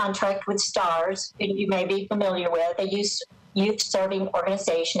 5-year contract with STARS, who you may be familiar with, a youth-serving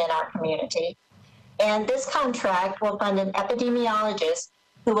organization in our community. And this contract will fund an epidemiologist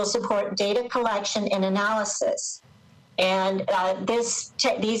who will support data collection and analysis. And these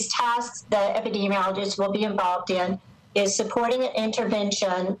tasks the epidemiologist will be involved in is supporting an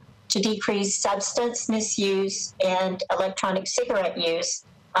intervention to decrease substance misuse and electronic cigarette use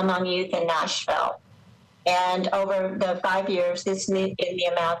among youth in Nashville. And over the 5 years, this is in the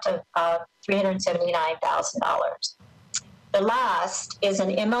amount of $379,000. The last is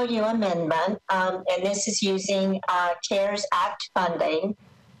an MOU amendment, and this is using CARES Act funding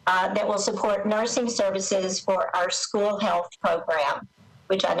that will support nursing services for our school health program,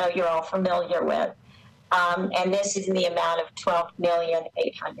 which I know you're all familiar with. And this is in the amount of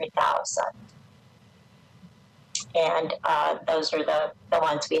 $12,800,000. And those are the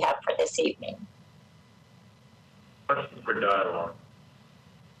ones we have for this evening. Questions for dialogue?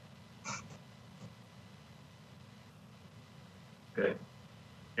 Okay.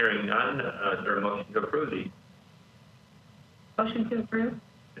 Hearing none, is there a motion to approve these? Motion to approve?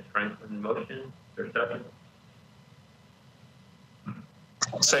 Ms. Franklin, motion. Is there a second?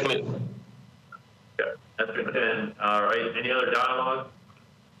 Seconded. Okay, that's been done. All right, any other dialogue?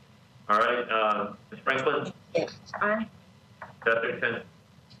 All right, Ms. Franklin? Yes. Aye. Davidson?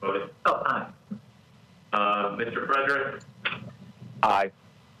 Voted. Oh, aye. Mr. Frederick? Aye.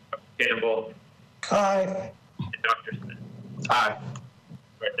 Dr. Campbell? Aye. And Dr. Smith? Aye. All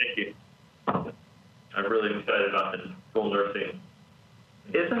right, thank you. I'm really excited about this school nursing.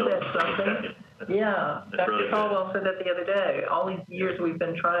 Isn't that something? Yeah, That's Dr. really good. Caldwell said that the other day. All these years we've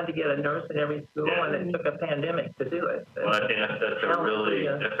been trying to get a nurse in every school, Yeah. and it took a pandemic to do it. Well, I think that's a really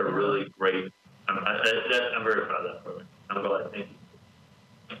great, I'm very proud of that program. I'm glad, thank you.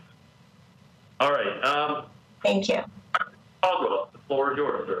 All right, Thank you. Caldwell, the floor is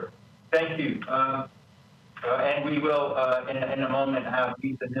yours, sir. Thank you. And we will, in a moment, have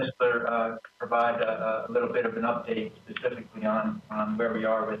Lisa Nisler provide a little bit of an update specifically on where we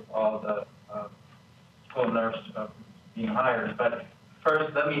are with all the school nurse being hired. But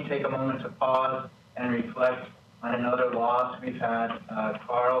first, let me take a moment to pause and reflect on another loss we've had.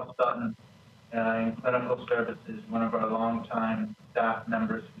 Carl Sutton in clinical services, one of our longtime staff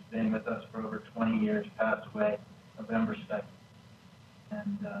members who's been with us for over 20 years, passed away November 2nd.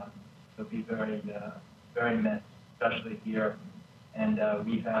 And he'll be very missed, especially here. And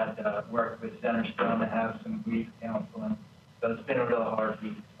we've had worked with Centerstone to have some grief counseling. So it's been a real hard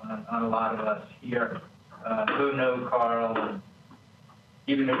week on a lot of us here who know Carl, and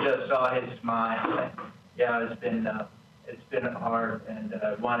even who just saw his smile. Yeah, it's been hard, and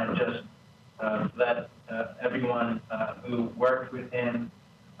I want to just let everyone who worked with him,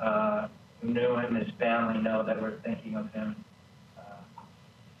 who knew him, his family, know that we're thinking of him.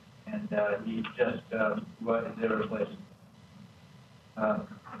 And he just was irreplaceable.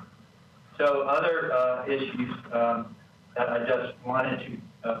 So other issues that I just wanted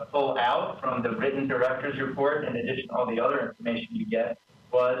to pull out from the written director's report, in addition to all the other information you get,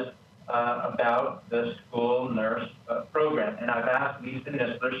 was about the school nurse program. And I've asked Lisa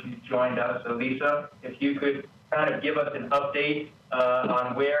Nisler, she's joined us. So Lisa, if you could kind of give us an update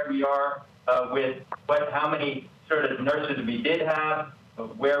on where we are with how many sort of nurses we did have,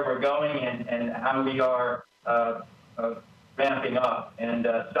 where we're going, and how we are ramping up, and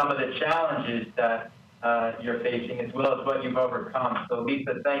some of the challenges that you're facing, as well as what you've overcome. So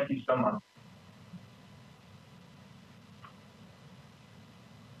Lisa, thank you so much.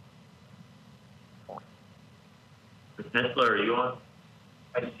 Ms. Nisler, are you on?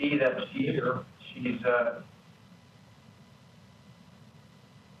 I see that she's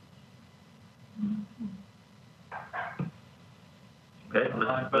Okay.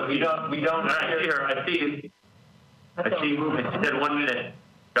 but we don't. I see her. I see you. I see you moving. She said 1 minute.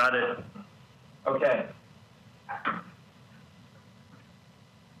 Got it. Okay.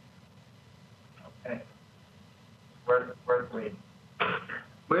 Okay. worth waiting.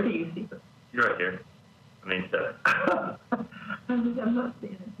 Where do you see them? You're right here. I mean, so. I'm not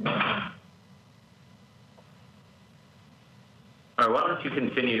seeing it. All right, why don't you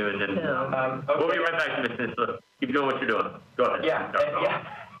continue and then No. we'll be right back to Ms. Nisler. Keep doing what you're doing. Go ahead. Yeah.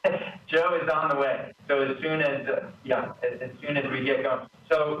 Joe is on the way. So as soon as we get going.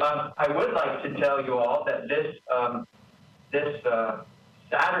 So I would like to tell you all that this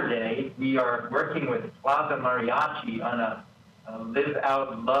Saturday we are working with Plaza Mariachi on a Live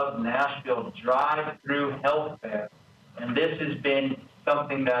Out Love Nashville drive-through health fair, and this has been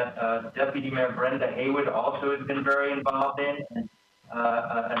something that Deputy Mayor Brenda Haywood also has been very involved in, and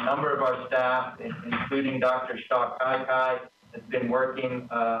a number of our staff, including Dr. Shaw Kai, has been working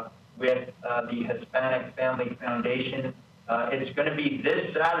with the Hispanic Family Foundation. It's going to be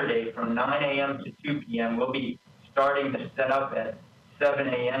this Saturday from 9 a.m. to 2 p.m. We'll be starting to set up at 7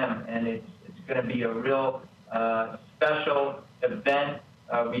 a.m. and it's going to be a real special event.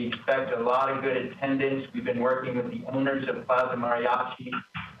 We expect a lot of good attendance. We've been working with the owners of Plaza Mariachi.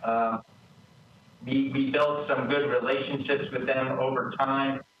 We built some good relationships with them over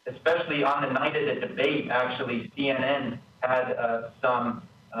time, especially on the night of the debate. Actually, CNN had some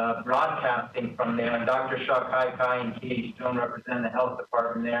broadcasting from there, and Dr. Shaw Kai and Katie Stone represent the health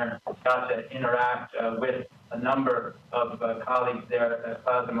department there, and got to interact with a number of colleagues there at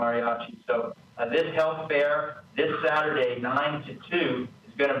Plaza Mariachi. So this health fair, this Saturday, 9 to 2,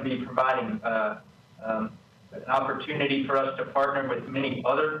 is going to be providing an opportunity for us to partner with many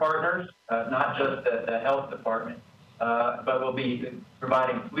other partners, not just the health department, but we'll be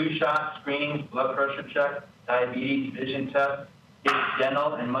providing flu shots, screenings, blood pressure checks, diabetes, vision tests, kids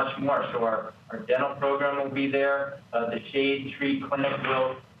dental, and much more. So our dental program will be there. The Shade Tree Clinic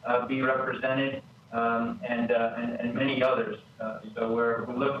will be represented, and many others. So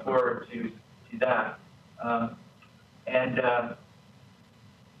we look forward to that.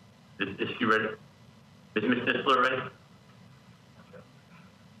 Is she ready? Is Ms. Nisler ready?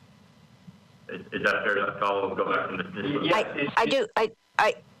 Is that fair to call? We'll go back to Ms. Nisler. Yes, I do.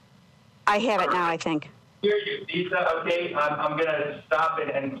 I have it now, I think. Hear you, Lisa. Okay, I'm going to stop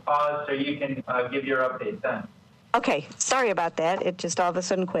and pause so you can give your update then. Okay, sorry about that. It just all of a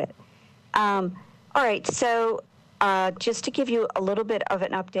sudden quit. All right, so just to give you a little bit of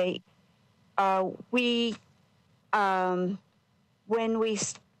an update, when we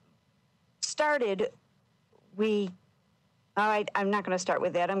started, all right, I'm not going to start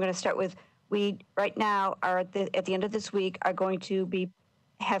with that. I'm going to start with, we right now are at the end of this week are going to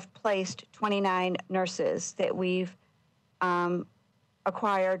have placed 29 nurses that we've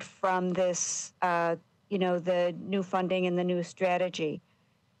acquired from this, the new funding and the new strategy.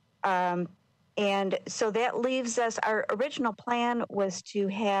 And so that leaves us, our original plan was to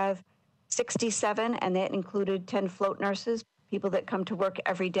have 67, and that included 10 float nurses, people that come to work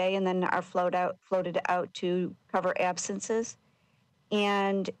every day and then are floated out to cover absences.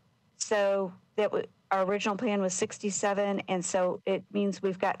 And so our original plan was 67, and so it means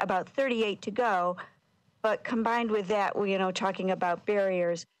we've got about 38 to go. But combined with that, talking about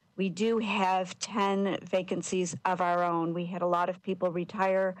barriers, we do have 10 vacancies of our own. We had a lot of people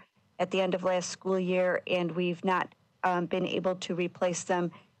retire at the end of last school year, and we've not been able to replace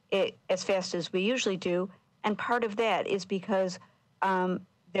them as fast as we usually do. And part of that is because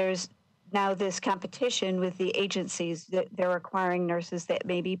there's now this competition with the agencies that they're acquiring nurses that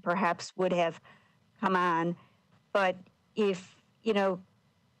maybe perhaps would have come on. But if,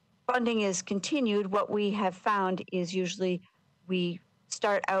 funding is continued, what we have found is usually we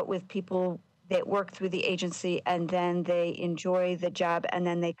start out with people that work through the agency and then they enjoy the job and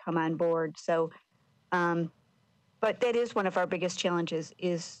then they come on board. So, but that is one of our biggest challenges,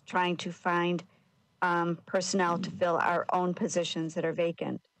 is trying to find personnel to fill our own positions that are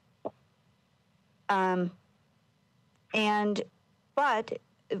vacant. But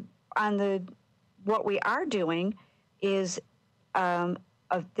on what we are doing is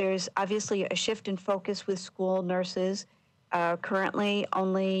there's obviously a shift in focus with school nurses. Currently,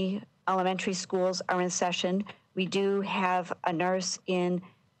 only elementary schools are in session. We do have a nurse in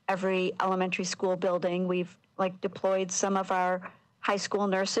every elementary school building. We've deployed some of our high school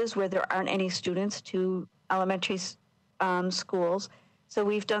nurses where there aren't any students to elementary schools. So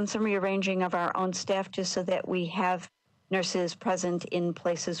we've done some rearranging of our own staff just so that we have nurses present in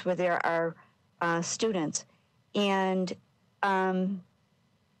places where there are students. And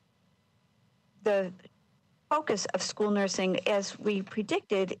the focus of school nursing, as we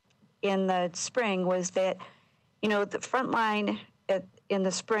predicted in the spring, was that, the front line in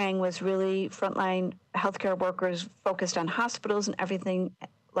the spring was really frontline healthcare workers focused on hospitals and everything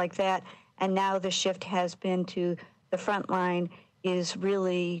like that. And now the shift has been to the front line is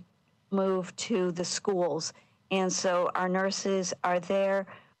really moved to the schools. And so our nurses are there.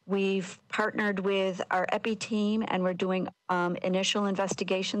 We've partnered with our EPI team, and we're doing initial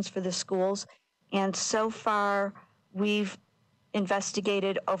investigations for the schools. And so far, we've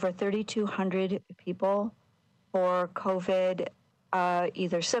investigated over 3,200 people for COVID,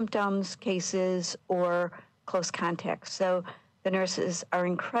 either symptoms, cases, or close contacts. So the nurses are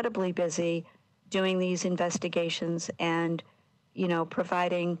incredibly busy doing these investigations and,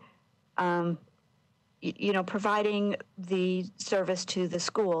 providing providing the service to the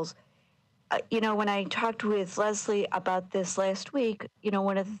schools. When I talked with Leslie about this last week,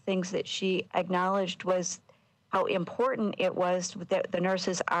 one of the things that she acknowledged was how important it was that the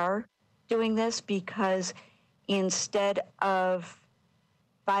nurses are doing this, because instead of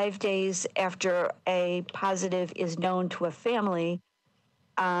 5 days after a positive is known to a family,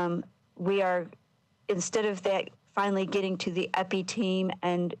 we are, instead of that finally getting to the EPI team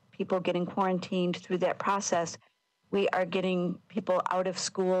and people getting quarantined through that process, we are getting people out of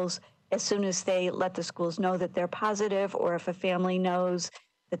schools as soon as they let the schools know that they're positive, or if a family knows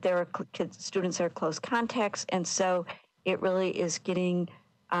that their students are close contacts. And so it really is getting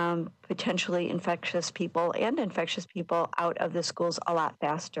potentially infectious people out of the schools a lot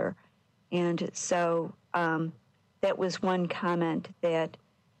faster. And so that was one comment that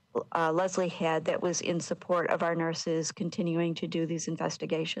Leslie had that was in support of our nurses continuing to do these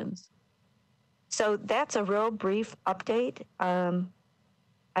investigations. So that's a real brief update. I'm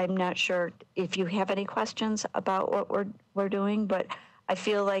not sure if you have any questions about what we're doing, but I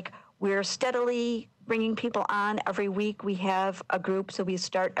feel like we're steadily bringing people on every week. We have a group, so we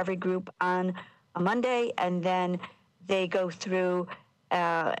start every group on a Monday, and then they go through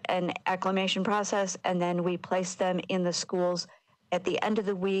an acclimation process, and then we place them in the schools at the end of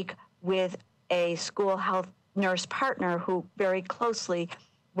the week with a school health nurse partner who very closely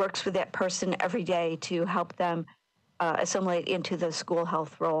works with that person every day to help them assimilate into the school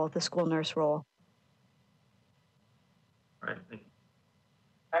health role, the school nurse role. All right, thank you.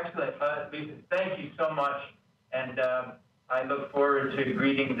 Excellent. Lisa, thank you so much. And I look forward to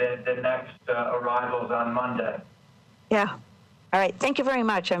greeting the next arrivals on Monday. Yeah. All right. Thank you very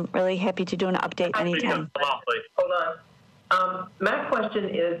much. I'm really happy to do an update anytime. Hold on. My question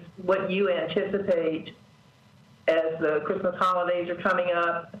is what you anticipate as the Christmas holidays are coming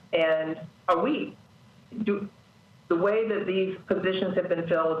up, and the way that these positions have been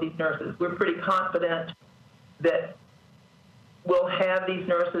filled with these nurses, we're pretty confident that we'll have these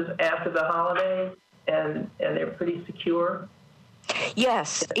nurses after the holidays, and they're pretty secure?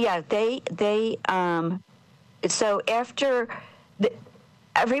 Yes. Yeah. So after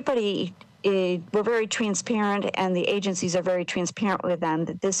everybody, we're very transparent, and the agencies are very transparent with them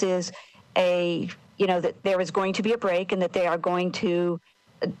that this is that there is going to be a break, and that they are going to,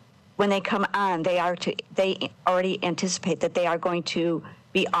 when they come on, they already anticipate that they are going to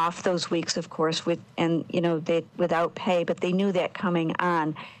be off those weeks, of course, without pay, but they knew that coming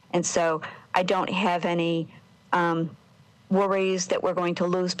on. And so I don't have any worries that we're going to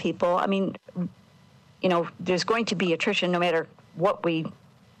lose people. I mean, there's going to be attrition no matter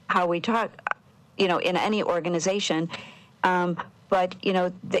how we talk, in any organization. But,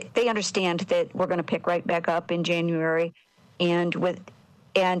 they understand that we're going to pick right back up in January. And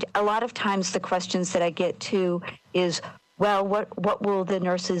a lot of times the questions that I get to is, well, what will the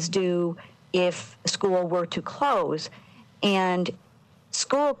nurses do if school were to close? And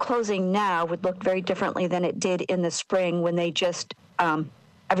school closing now would look very differently than it did in the spring when they just,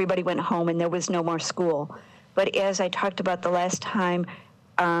 everybody went home and there was no more school. But as I talked about the last time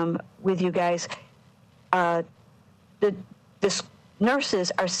with you guys, the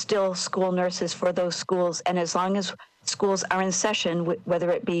nurses are still school nurses for those schools. And as long as schools are in session,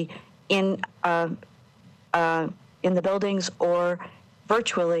 whether it be in the buildings or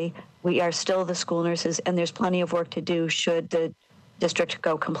virtually, we are still the school nurses, and there's plenty of work to do should the district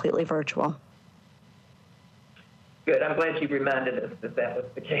go completely virtual. Good. I'm glad you reminded us that was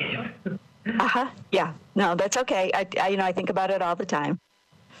the case. Yeah. No, that's okay. I think about it all the time.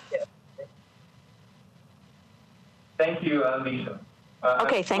 Yeah. Thank you, Lisa.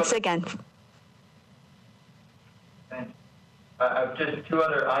 Okay. Thanks again. Thanks. Just two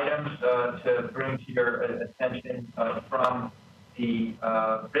other items to bring to your attention from the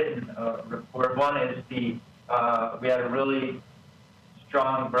written report. One is we had a really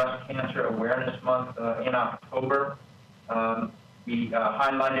strong breast cancer awareness month in October. We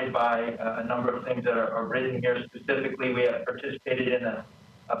highlighted by a number of things that are written here. Specifically, we have participated in a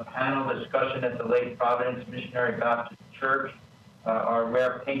panel discussion at the Lake Providence Missionary Baptist Church our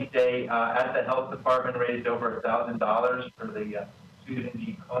Wear Pink Day at the health department raised over $1,000 for the Susan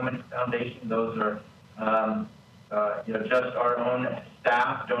G. Komen Foundation. Those are just our own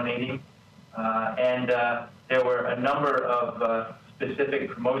staff donating. And there were a number of specific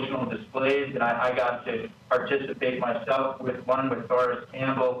promotional displays, and I got to participate myself with one with Doris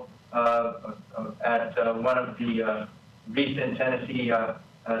Campbell at one of the recent Tennessee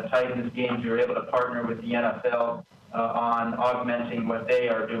Titans games. We were able to partner with the NFL on augmenting what they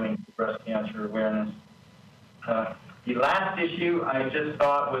are doing for breast cancer awareness. The last issue I just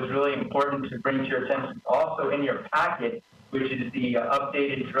thought was really important to bring to your attention, also in your packet, which is the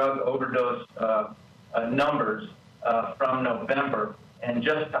updated drug overdose numbers from November. And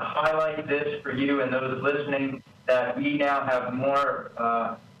just to highlight this for you and those listening, that we now have more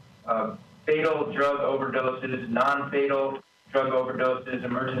fatal drug overdoses, non-fatal drug overdoses,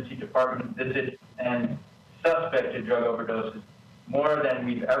 emergency department visits, and suspected drug overdoses, more than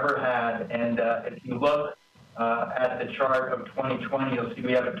we've ever had. And if you look at the chart of 2020, you'll see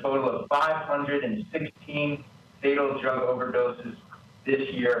we have a total of 516 fatal drug overdoses this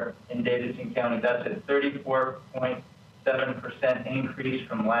year in Davidson County. That's a 34.7% increase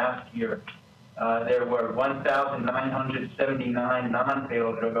from last year. There were 1,979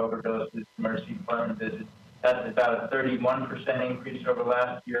 non-fatal drug overdoses, emergency department visits. That's about a 31% increase over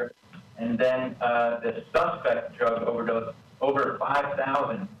last year. And then the suspect drug overdose, over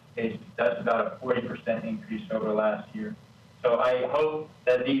 5,000 cases. That's about a 40% increase over last year. So I hope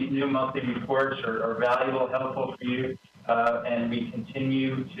that these new monthly reports are valuable, helpful for you, and we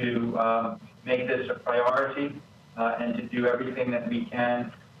continue to make this a priority and to do everything that we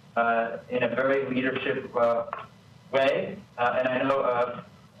can in a very leadership way. And I know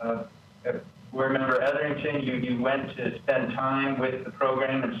board member Etherington, you went to spend time with the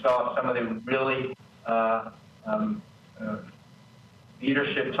program and saw some of the really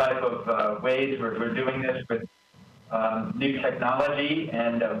leadership type of ways we're doing this with new technology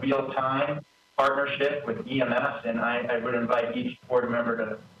and real-time partnership with EMS. And I would invite each board member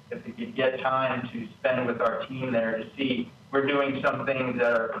to, if they could get time to spend with our team there, to see we're doing some things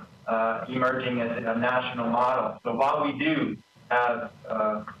that are emerging as a national model. So while we do have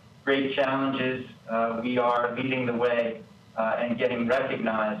great challenges, we are leading the way and getting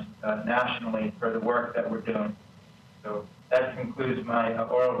recognized nationally for the work that we're doing. So that concludes my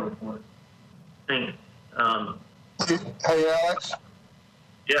oral report. Thanks. Hey, Alex.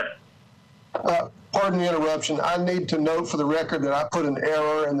 Yes. Pardon the interruption. I need to note for the record that I put an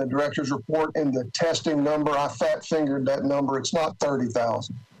error in the director's report in the testing number. I fat-fingered that number. It's not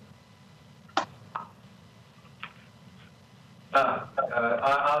 30,000.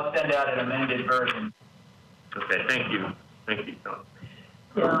 I'll send out an amended version. Okay, thank you. Thank you, Tom.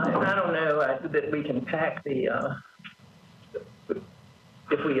 Yeah, and I don't know that we can pack the,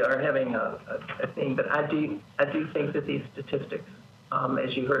 if we are having a thing, but I do think that these statistics,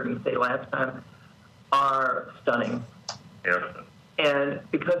 as you heard me say last time, are stunning. Yeah. And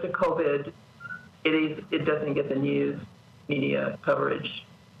because of COVID, it doesn't get the news media coverage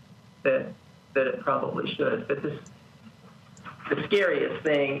that it probably should. But the scariest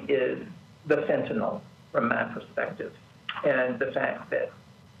thing is the fentanyl, from my perspective, and the fact that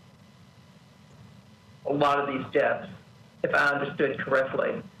a lot of these deaths, if I understood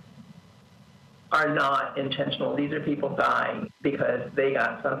correctly, are not intentional. These are people dying because they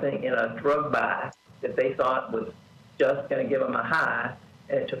got something in a drug buy that they thought was just going to give them a high,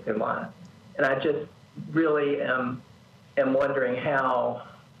 and it took their life. And I just really am wondering how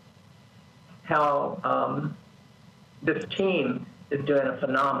this team is doing a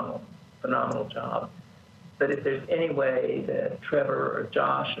phenomenal job. But if there's any way that Trevor or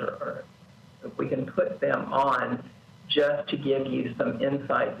Josh or if we can put them on just to give you some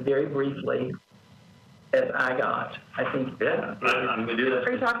insights very briefly, as I got, I think. Yeah, I'm going to do that.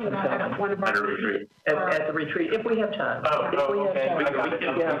 Are you talking about at one of our retreat? At the retreat, if we have time. Okay. We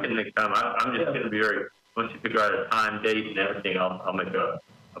can make time. I'm just going to be very, once you figure out a time, date, and everything, I'll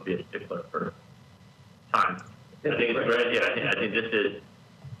be a stickler for time. I think it's great. Yeah, I think this is,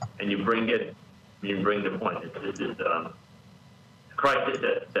 and you bring the point. This is a crisis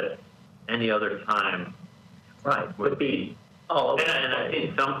that any other time would be. Oh, okay. And I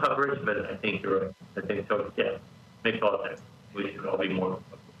think some coverage, but I think you're right. I think so. Yeah, makes all sense. We should all be more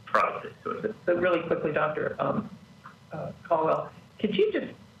proud to it. So really quickly, Dr. Caldwell, could you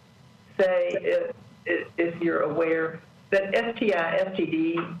just say if you're aware that STI,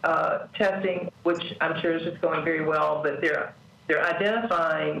 STD testing, which I'm sure is just going very well, but they're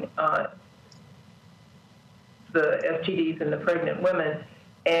identifying the STDs in the pregnant women,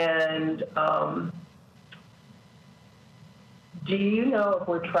 and Do you know if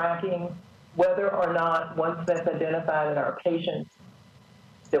we're tracking whether or not, once that's identified in our patients,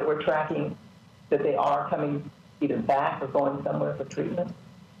 that we're tracking that they are coming either back or going somewhere for treatment?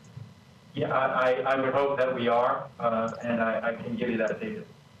 Yeah, I would hope that we are, and I can give you that data.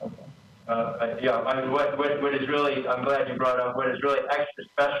 Okay. Yeah, what is really, I'm glad you brought up, what is really extra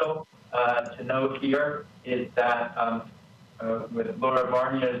special to note here is that with Laura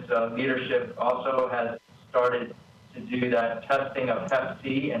Varnia's leadership also has started to do that testing of Hep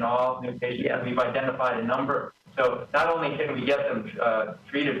C in all new patients. Yeah. We've identified a number. So not only can we get them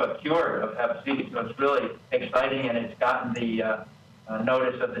treated but cured of Hep C, so it's really exciting, and it's gotten the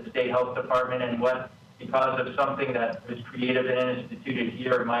notice of the state health department, and what, because of something that was created and instituted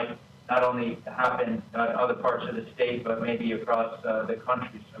here, might not only happen in other parts of the state, but maybe across the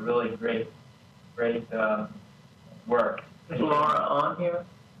country. So really great work. Is Laura on here?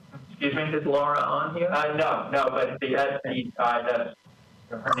 Excuse me? Is Laura on here? No, but the SDI, that's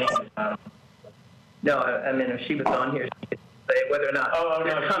her name is not. No, I mean, if she was on here, she could say whether or not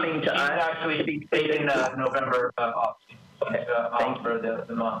they're coming to us. She's actually taking November off. She's off for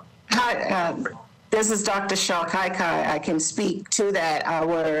the month. Hi, this is Dr. Shaw Kaikai. I can speak to that.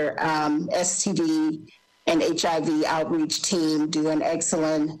 Our STD and HIV outreach team do an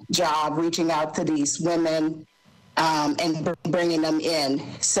excellent job reaching out to these women and bringing them in.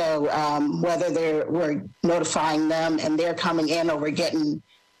 So whether we're notifying them and they're coming in, or we're getting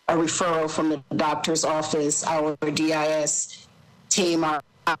a referral from the doctor's office, our DIS team are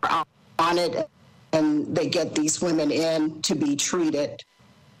on it, and they get these women in to be treated.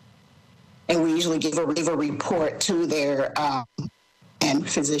 And we usually give a report to their and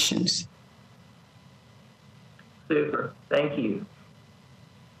physicians. Super. Thank you.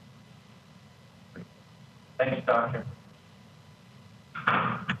 Thanks, Doctor.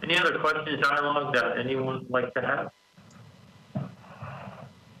 Any other questions, dialogue that anyone would like to have?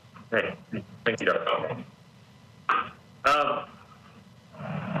 Hey, thank you, Dr.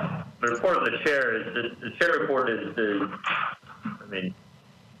 The report of the chair is, the chair report is, I mean,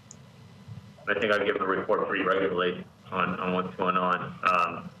 I think I give a report pretty regularly on what's going on.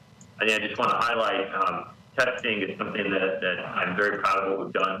 I think I just want to highlight testing is something that I'm very proud of what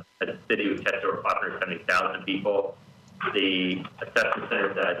we've done. As a city, we've tested over 570,000 people. The assessment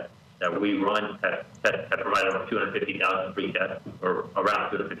centers that we run have provided over 250,000 free tests, or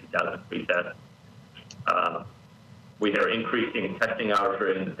around 250,000 free tests. We are increasing testing hours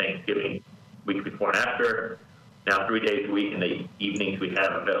during the Thanksgiving week before and after. Now 3 days a week in the evenings we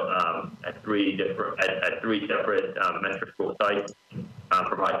have at three separate Metro school sites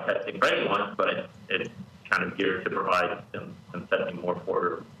provide testing for anyone, but it's kind of geared to provide some testing more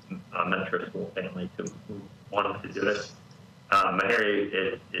for Metro school families who want us to do it.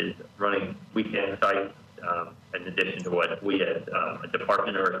 Meharry is running weekend sites in addition to what we as a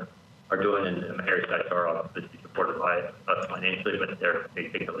department are doing, and the Meharry sites are obviously supported by us financially, but they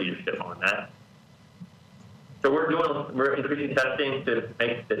take the leadership on that. So we're increasing testing to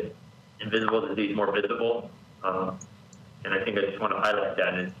make this invisible disease more visible, and I think I just want to highlight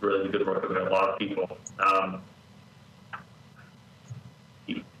that, and it's really good work with a lot of people.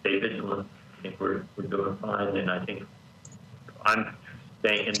 Stay vigilant. I think we're doing fine, and I think I'm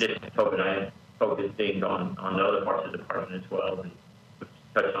staying, in addition to COVID, I'm focusing on the other parts of the department as well, and we've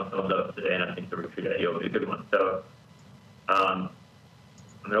touched on some of those today, and I think the retreat idea will be a good one. So I'm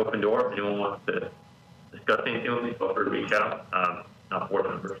an open door. If anyone wants to discuss anything with me, feel free to reach out. Not board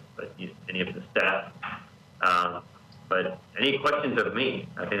members, but any of the staff. But any questions of me?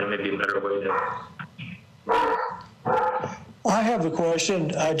 I think that may be a better way to. I have a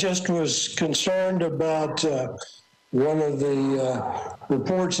question. I just was concerned about one of the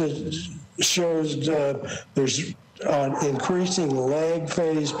reports that shows there's an increasing lag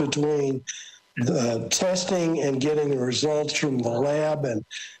phase between the testing and getting the results from the lab, and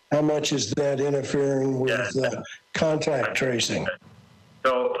how much is that interfering with contact tracing?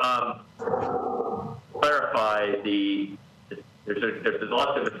 So clarify there's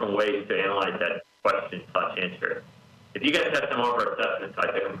lots of different ways to analyze that question/answer. If you get testing all of our assessment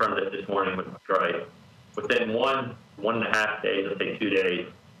sites, I confirmed this morning with Troy, within 1.5 days, let's say 2 days,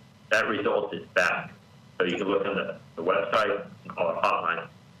 that result is back. So you can look on the website and call it hotline.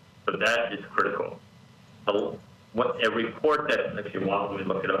 So that is critical. So a report that, actually, while we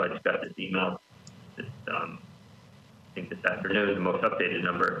look it up, I just got this email, I think this afternoon, the most updated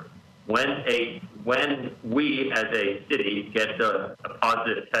number. When we as a city get a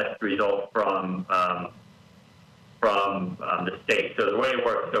positive test result from the state. So the way it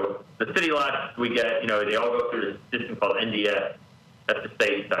works, so the city labs we get, they all go through this system called NDS. That's the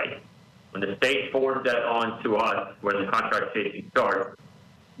state site. when the state forwards that on to us, where the contract chasing starts,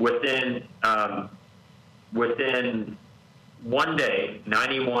 within 1 day,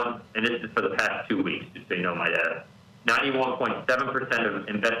 91, and this is for the past 2 weeks, just so you know my data, 91.7% of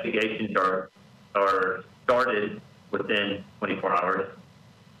investigations are started within 24 hours.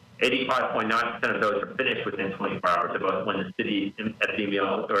 85.9% of those are finished within 24 hours of when the city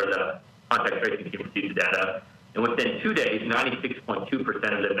epidemiologist or the contact tracing team receives the data. And within 2 days, 96.2%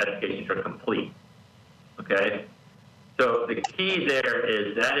 of the investigations are complete. Okay? So the key there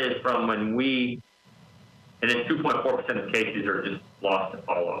is that is from when we, and then 2.4% of cases are just lost to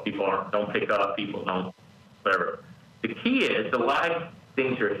follow-up. People don't pick up, people don't, whatever. The key is the lag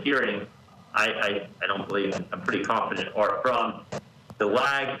things you're hearing, I don't believe, I'm pretty confident, are from the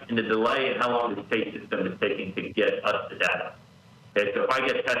lag and the delay in how long the state system is taking to get us the data. Okay, so if I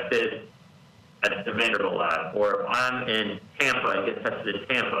get tested at the Vanderbilt lab, or if I'm in Tampa, I get tested in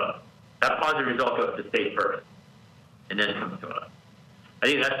Tampa, that positive result goes to state first, and then it comes to us. I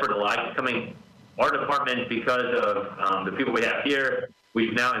think that's where the lag is coming. Our department, because of the people we have here,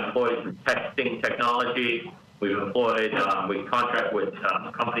 we've now employed some testing technology. We've employed, we contract with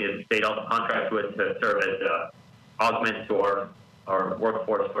companies the state also contracts with to serve as augment to our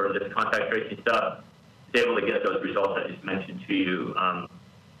workforce for this contact tracing stuff, to be able to get those results I just mentioned to you.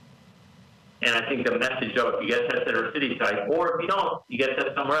 And I think the message, though, if you get tested at our city site, or if you don't, you get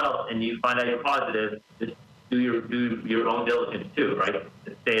tested somewhere else and you find out you're positive, just do your own diligence too, right?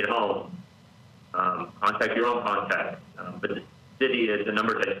 Just stay at home, contact your own contacts. But the city is the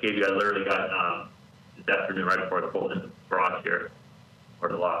numbers I just gave you. I literally got this afternoon right before I pulled in the garage here, or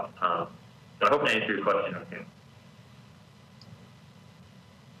the lot. So I hope that answered your question. Okay.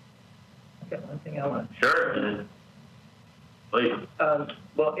 Okay, one thing I want. Sure. Please.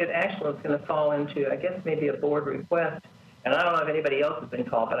 Well, it actually is going to fall into, I guess, maybe a board request. And I don't know if anybody else has been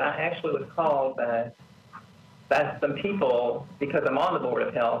called, but I actually was called by some people, because I'm on the Board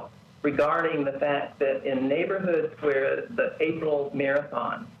of Health, regarding the fact that in neighborhoods where the April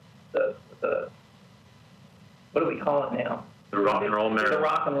marathon, the what do we call it now? The rock and roll marathon. The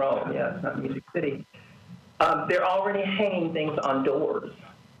rock and roll, yeah, it's not Music City. They're already hanging things on doors,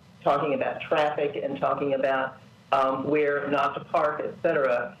 talking about traffic and talking about where not to park, et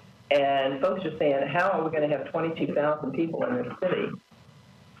cetera. And folks are saying, how are we going to have 22,000 people in this city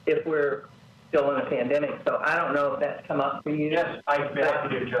if we're still in a pandemic? So I don't know if that's come up for you. Yes, I've been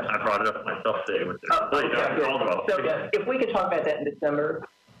happy to address. I brought it up myself today with So if we could talk about that in December,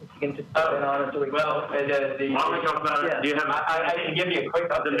 if you can just put it on as a request. Well, why don't we talk about it? Do you have? I can give you a quick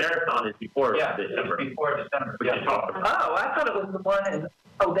update. The marathon is before December. It's before December. We should talk about it. Oh, I thought it was the one in,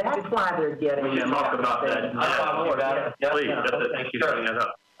 oh, that's why they're getting. We should talk about that. I'll talk more about it. Please, thank you for bringing that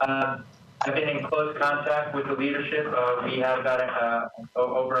up. I've been in close contact with the leadership. We had about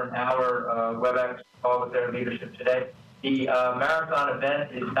over an hour WebEx call with their leadership today. The marathon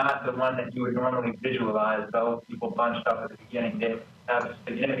event is not the one that you would normally visualize, though people bunched up at the beginning. They have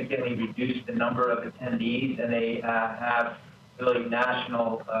significantly reduced the number of attendees, and they have really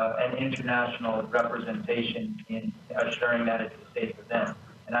national and international representation in assuring that it's a safe event.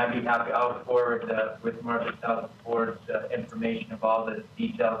 And I'd be happy, I'll forward with Martha South Board's information of all the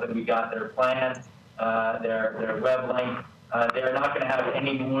details that we got, their plan, their web link. They're not going to have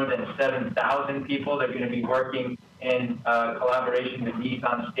any more than 7,000 people. They're going to be working in collaboration with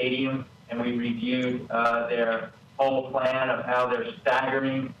Nissan Stadium, and we reviewed their whole plan of how they're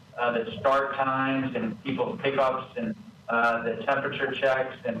staggering the start times and people's pickups and the temperature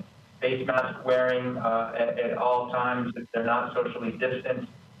checks and face mask wearing at all times if they're not socially distanced.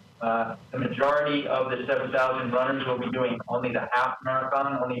 The majority of the 7,000 runners will be doing only the half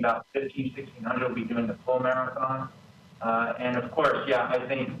marathon. Only about 1,500 will be doing the full marathon. And of course, yeah, I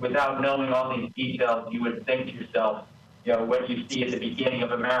think without knowing all these details, you would think to yourself, you know, what you see at the beginning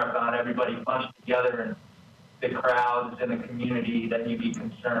of a marathon, everybody bunched together and the crowds in the community, that you'd be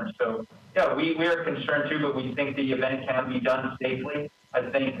concerned. So, yeah, we're concerned too, but we think the event can be done safely. I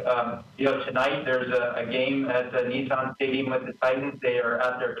think, you know, tonight there's a game at the Nissan Stadium with the Titans. They are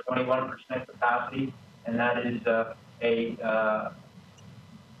at their 21% capacity, and that is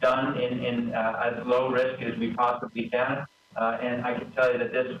done in as low risk as we possibly can. And I can tell you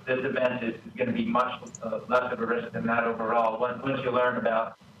that this event is going to be much less of a risk than that overall once you learn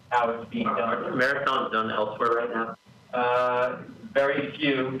about how it's being done. Are marathons done elsewhere right now? Very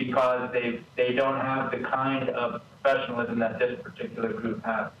few, because they don't have the kind of professionalism that this particular group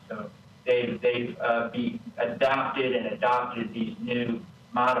has. So they've adapted and adopted these new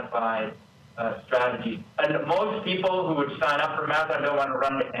modified strategies. And most people who would sign up for a marathon don't want to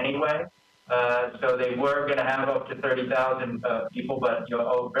run it anyway. So they were going to have up to 30,000 people, but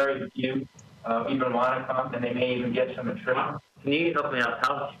very few even want to come, and they may even get some attrition. Can you help me out?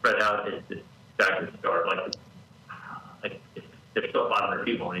 How spread out is this Dr. Store? Like there's still 500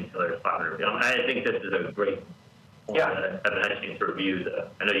 people in each other. 500 people. I think this is a great. Yeah. I haven't had a chance to review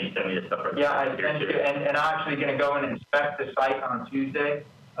I know you sent me this stuff. Right. Yeah, I sent you, and I'm actually going to go and inspect the site on Tuesday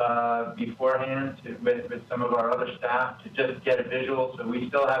beforehand with some of our other staff to just get a visual. So we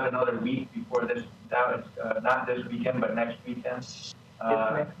still have another week before this. Not this weekend, but next weekend.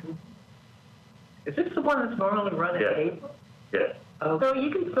 Is this the one that's normally run in April? Yeah. Okay. So you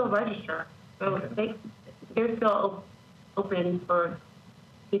can still register. So they're still open for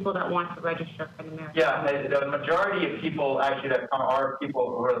people that want to register for the marathon. Yeah, the majority of people actually that come are people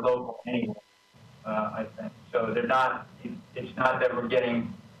who are local anyway, I think. So they're not, it's not that we're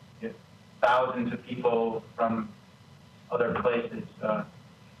getting thousands of people from other places.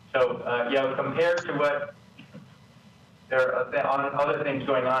 Compared to what there are on other things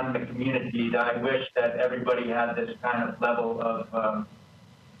going on in the community, that I wish that everybody had this kind of level of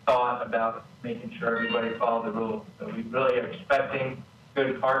thought about making sure everybody followed the rules. So we really are expecting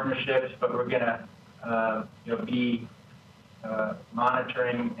good partnerships, but we're going to be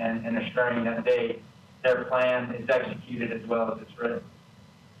monitoring and assuring that their plan is executed as well as it's written.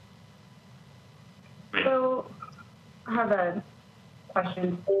 So I have a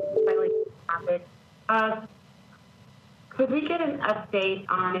question, slightly topic. Could we get an update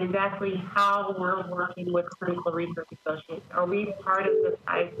on exactly how we're working with clinical research associates? Are we part of the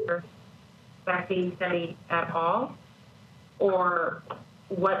Pfizer vaccine study at all? Or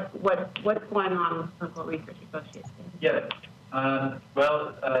what's going on with clinical research associates? Yes.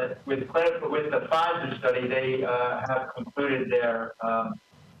 With the Pfizer study, they have concluded their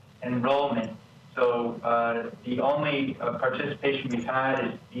enrollment. So the only participation we've had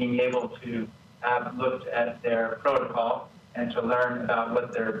is being able to have looked at their protocol and to learn about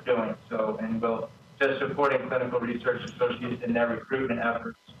what they're doing. So, and we'll just supporting clinical research associates in their recruitment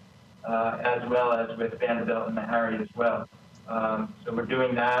efforts, as well as with Vanderbilt and Meharry as well. So we're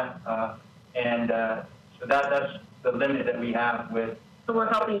doing that, so that's the limit that we have with. So we're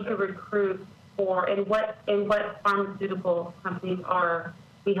helping to recruit for, and what pharmaceutical companies are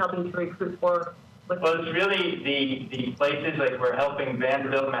we helping to recruit for? Well, it's really the places, like we're helping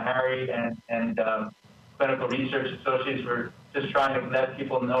Vanderbilt, Meharry, and clinical research associates. We're just trying to let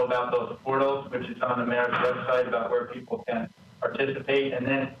people know about those portals, which is on the mayor's website, about where people can participate. And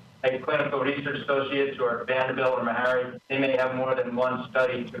then like clinical research associates who are Vanderbilt or Meharry, they may have more than one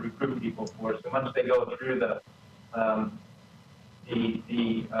study to recruit people for. So once they go through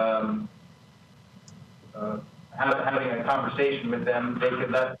having a conversation with them, they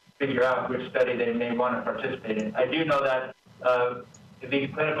can figure out which study they may want to participate in. I do know that the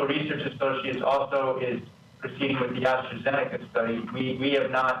clinical research associates also is proceeding with the AstraZeneca study. We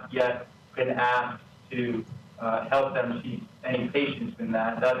have not yet been asked to help them see any patients in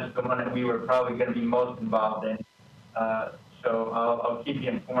that. That is the one that we were probably going to be most involved in. So I'll keep you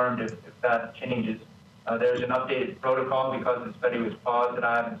informed if that changes. There's an updated protocol because the study was paused that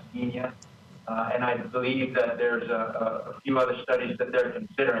I haven't seen yet. And I believe that there's a few other studies that they're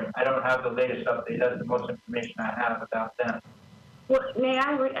considering. I don't have the latest update. That's the most information I have about them. Well, may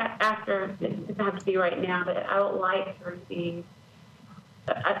I, after, it doesn't have to be right now, but I would like to receive,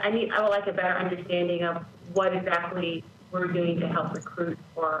 I would like a better understanding of what exactly we're doing to help recruit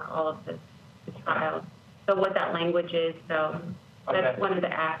for all of the trials. So what that language is, so that's one of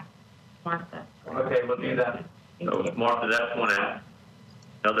the asks, Martha. Okay, we'll do that. So Martha, that's one ask.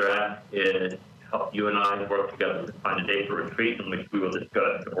 Another ask is help you and I work together to find a date for retreat in which we will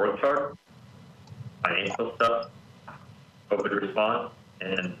discuss the org chart, financial stuff, COVID response,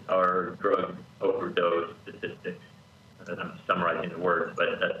 and our drug overdose statistics. And I'm summarizing the words,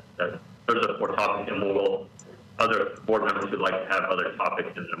 but those are the 4 topics, and other board members would like to have other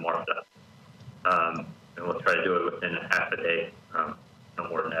topics in the Martha. And we'll try to do it within a half a day, no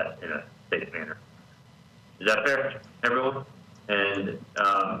more than that, in a safe manner. Is that fair, everyone? And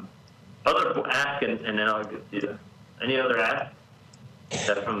other ask, and then I'll get to any other ask?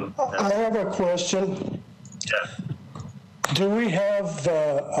 I have a question. Yeah. Do we have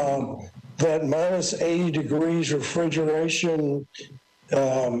that minus 80 degrees refrigeration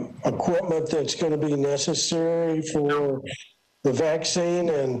equipment that's going to be necessary for the vaccine,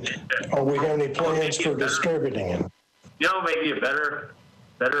 and are we have any plans for distributing it? Maybe a better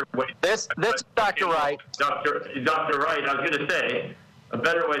way. This is Dr. Wright. Dr. Wright, I was going to say, a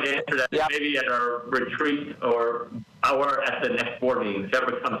better way to answer that, maybe at our retreat or at the next board meeting,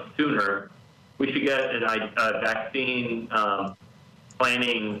 whichever comes sooner, we should get a vaccine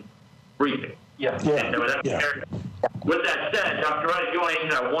planning briefing. Yeah. And with that said, Dr. Wright, if you want to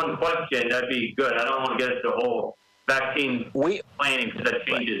answer that one question, that'd be good. I don't want to get into the whole vaccine planning because that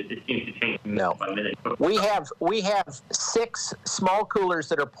changes. It seems to change minute by minute. We have 6 small coolers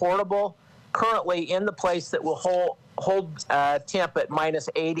that are portable currently in the place that will hold temp at minus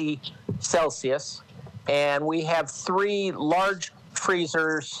 80 Celsius, and we have 3 large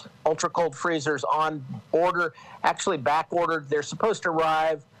freezers, ultra cold freezers on order, actually back ordered. They're supposed to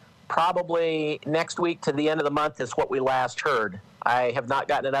arrive probably next week to the end of the month is what we last heard. I have not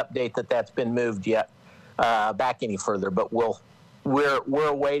gotten an update that that's been moved yet back any further, but we're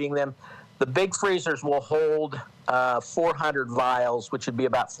awaiting them. The big freezers will hold 400 vials, which would be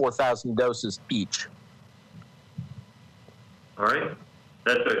about 4,000 doses each. All right,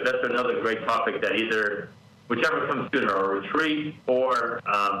 that's another great topic that either whichever comes sooner, a retreat or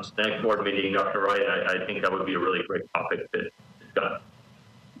the next board meeting, Dr. Wright. I think that would be a really great topic to discuss.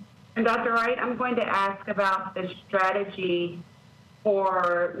 And Dr. Wright, I'm going to ask about the strategy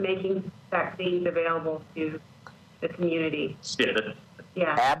for making vaccines available to the community.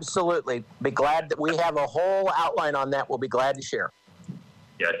 Yeah. Absolutely. Be glad that we have a whole outline on that. We'll be glad to share.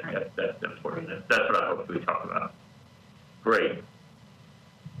 Yes, that's important. That's what I hope we talk about. Great.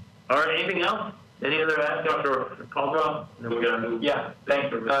 All right, anything else? Any other ask, Dr. Caldwell? Then we're going to move. Yeah,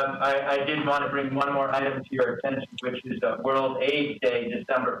 thank you. I did want to bring one more item to your attention, which is World AIDS Day,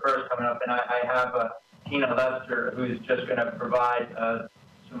 December 1st coming up, and I have Tina Lester, who's just going to provide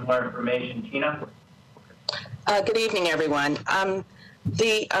some more information. Tina? Good evening, everyone.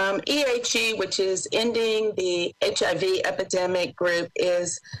 The EHE, which is Ending the HIV Epidemic Group,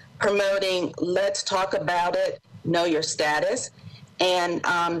 is promoting Let's Talk About It, Know Your Status. And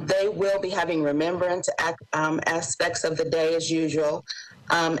they will be having remembrance aspects of the day as usual.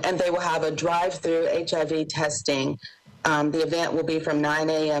 And they will have a drive-through HIV testing. The event will be from 9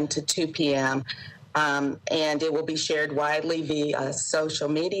 a.m. to 2 p.m. And it will be shared widely via social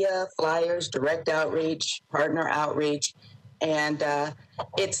media, flyers, direct outreach, partner outreach. And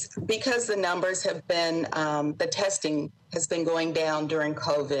it's because the numbers have been, the testing has been going down during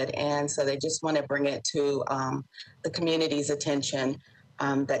COVID. And so they just want to bring it to the community's attention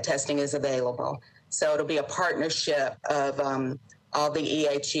that testing is available. So it'll be a partnership of all the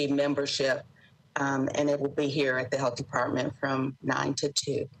EHE membership. And it will be here at the Health Department from 9 to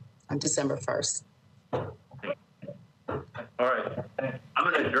 2 on December 1st. All right.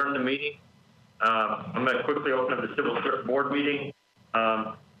 I'm going to adjourn the meeting. I'm going to quickly open up the Civil Service Board meeting.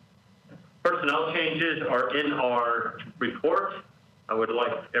 Personnel changes are in our report. I would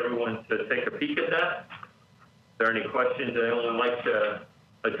like everyone to take a peek at that. If there are any questions that anyone would like to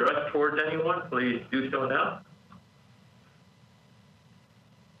address towards anyone, please do so now.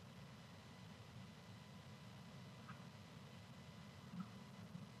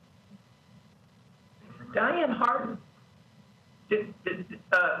 Diane Harden,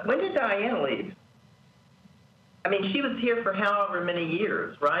 when did Diane leave? I mean, she was here for however many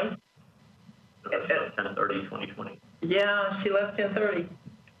years, right? 10/30/2020. Yeah, she left 10/30.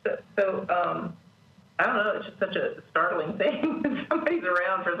 So I don't know, it's just such a startling thing when somebody's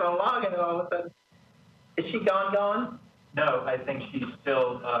around for so long and all of a sudden, is she gone? No, I think she's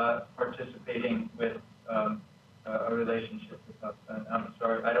still participating with a relationship with us. And I'm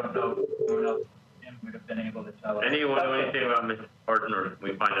sorry, I don't know if anyone else would have been able to tell us. Anyone know anything about Ms. Harden, or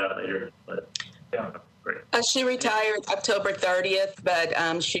we find out later? But, yeah. Great. She retired October 30th, but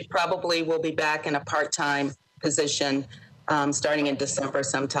she probably will be back in a part-time position starting in December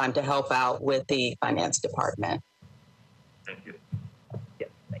sometime to help out with the finance department. Thank you. Yes,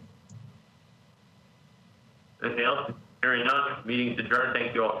 thank you. Anything else? Hearing none, meeting's adjourned.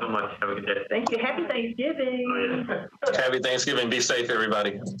 Thank you all so much. Have a good day. Thank you. Happy Thanksgiving. Oh, yeah. Happy Thanksgiving. Be safe,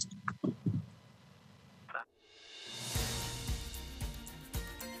 everybody.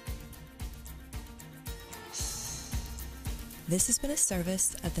 This has been a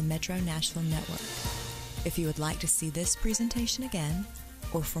service of the Metro Nashville Network. If you would like to see this presentation again,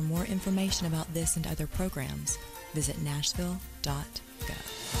 or for more information about this and other programs, visit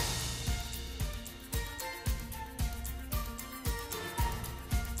nashville.gov.